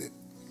 cold-blooded.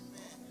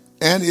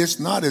 And it's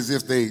not as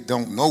if they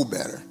don't know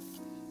better.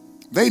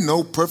 They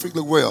know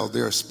perfectly well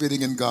they're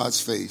spitting in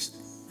God's face,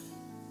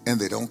 and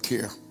they don't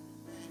care.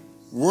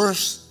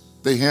 Worse,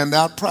 they hand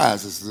out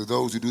prizes to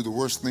those who do the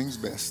worst things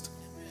best.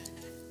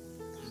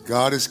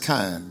 God is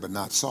kind, but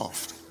not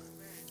soft.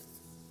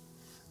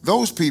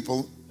 Those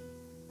people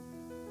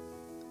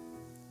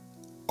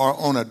are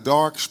on a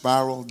dark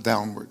spiral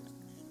downward.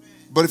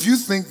 But if you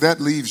think that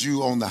leaves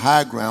you on the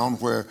high ground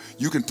where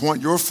you can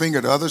point your finger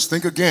at others,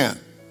 think again.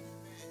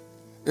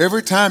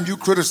 Every time you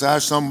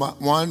criticize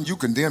someone, you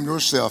condemn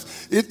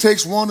yourself. It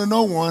takes one to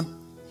know one.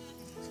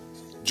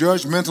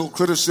 Judgmental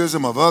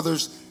criticism of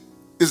others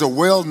is a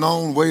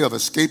well-known way of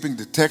escaping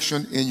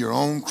detection in your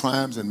own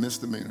crimes and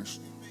misdemeanors.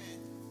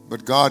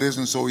 But God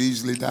isn't so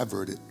easily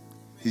diverted.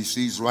 He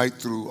sees right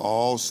through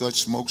all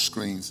such smoke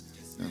screens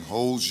and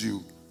holds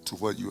you to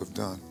what you have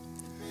done.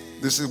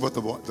 This is what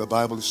the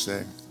Bible is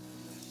saying,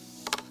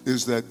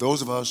 is that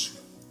those of us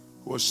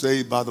who are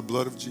saved by the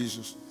blood of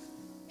Jesus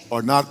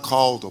are not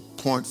called to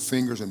point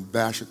fingers and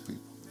bash at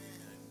people.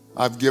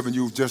 I've given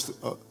you just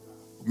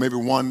maybe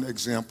one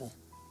example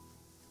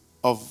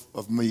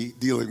of me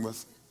dealing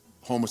with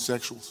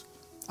homosexuals.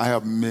 I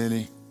have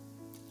many.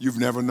 You've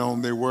never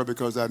known they were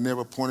because I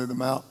never pointed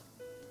them out,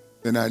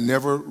 and I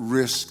never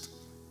risked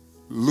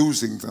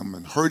losing them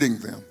and hurting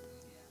them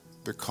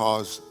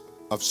because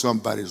of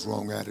somebody's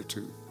wrong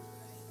attitude.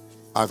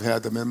 I've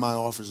had them in my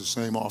office, the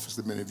same office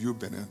that many of you have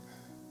been in,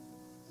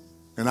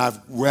 and I've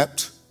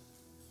wept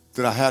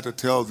that I had to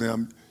tell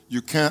them,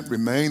 you can't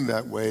remain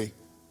that way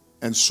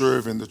and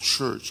serve in the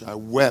church. I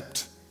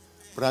wept.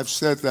 But I've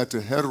said that to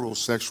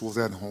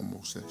heterosexuals and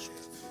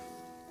homosexuals.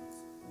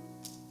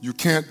 You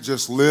can't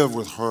just live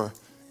with her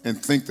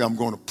and think that I'm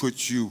going to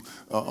put you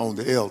on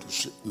the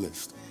eldership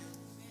list.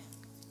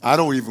 I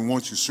don't even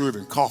want you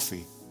serving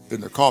coffee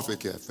in the coffee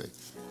cafe.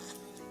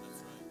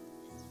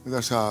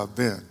 That's how I've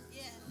been.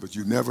 But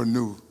you never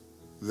knew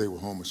they were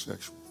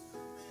homosexual.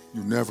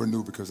 You never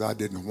knew because I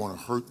didn't want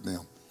to hurt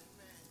them.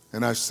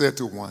 And I said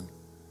to one,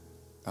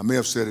 I may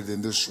have said it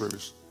in this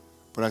service,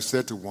 but I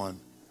said to one,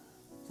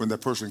 when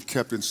that person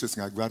kept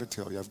insisting, I've got to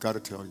tell you, I've got to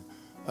tell you.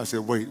 I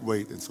said,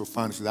 wait. And so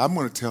finally she said, I'm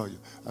going to tell you.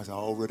 I said, I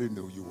already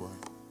knew you were.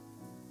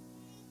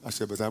 I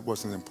said, but that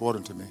wasn't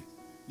important to me.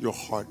 Your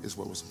heart is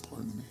what was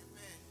important to me.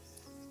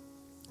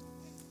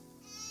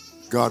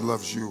 God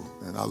loves you,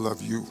 and I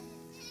love you.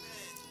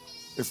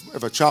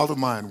 If a child of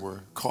mine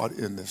were caught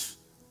in this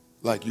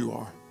like you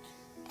are,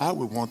 I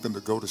would want them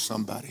to go to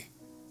somebody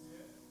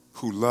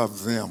who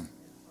loved them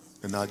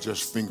and not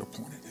just finger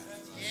pointed.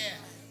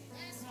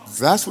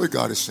 That's what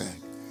God is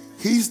saying.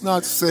 He's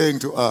not saying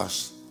to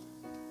us,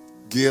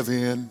 give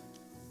in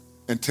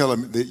and tell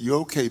them that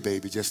you're okay,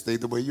 baby, just stay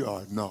the way you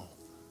are. No.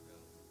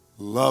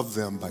 Love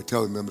them by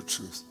telling them the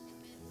truth.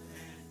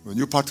 When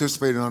you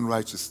participate in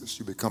unrighteousness,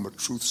 you become a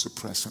truth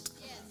suppressant.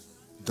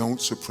 Don't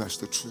suppress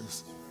the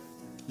truth.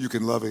 You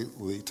can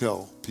lovingly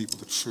tell people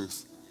the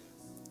truth.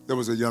 There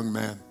was a young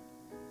man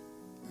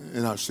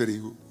in our city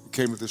who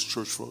came to this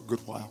church for a good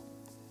while,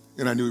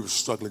 and I knew he was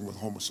struggling with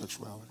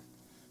homosexuality.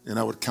 And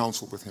I would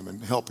counsel with him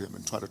and help him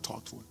and try to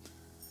talk to him.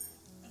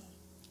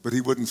 But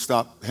he wouldn't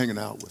stop hanging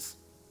out with.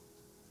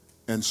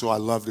 And so I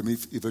loved him. He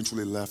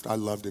eventually left. I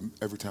loved him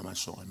every time I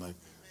saw him. I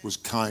was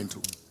kind to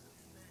him.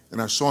 And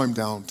I saw him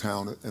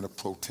downtown in a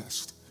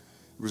protest.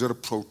 He was at a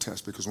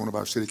protest because one of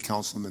our city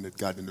councilmen had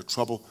gotten into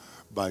trouble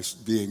by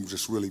being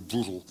just really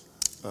brutal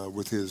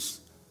with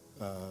his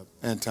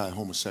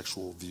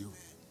anti-homosexual view.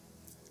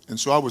 And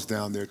so I was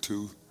down there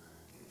too,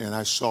 and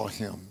I saw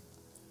him,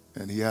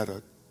 and he had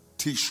a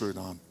T-shirt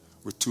on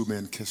with two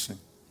men kissing.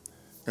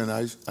 And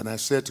I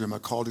said to him, I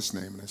called his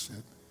name, and I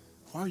said,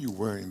 why are you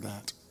wearing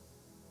that?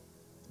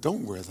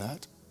 Don't wear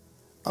that.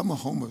 I'm a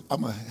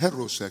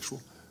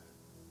heterosexual,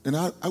 and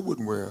I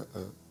wouldn't wear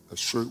a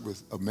shirt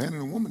with a man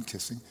and a woman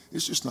kissing.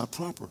 It's just not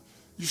proper.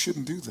 You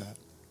shouldn't do that.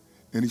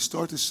 And he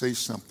started to say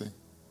something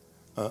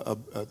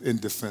in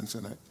defense,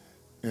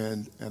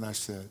 and I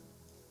said,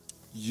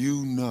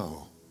 you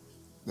know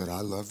that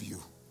I love you.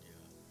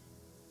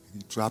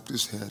 And he dropped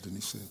his head and he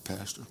said,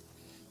 Pastor,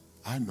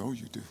 I know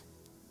you do.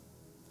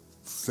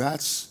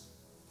 That's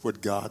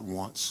what God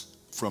wants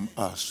from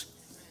us.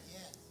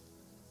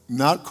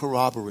 Not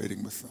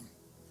corroborating with them,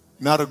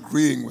 not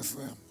agreeing with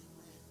them,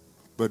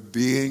 but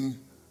being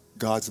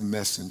God's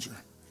messenger,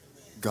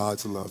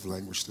 God's love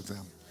language to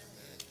them.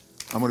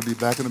 I'm going to be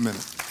back in a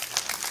minute.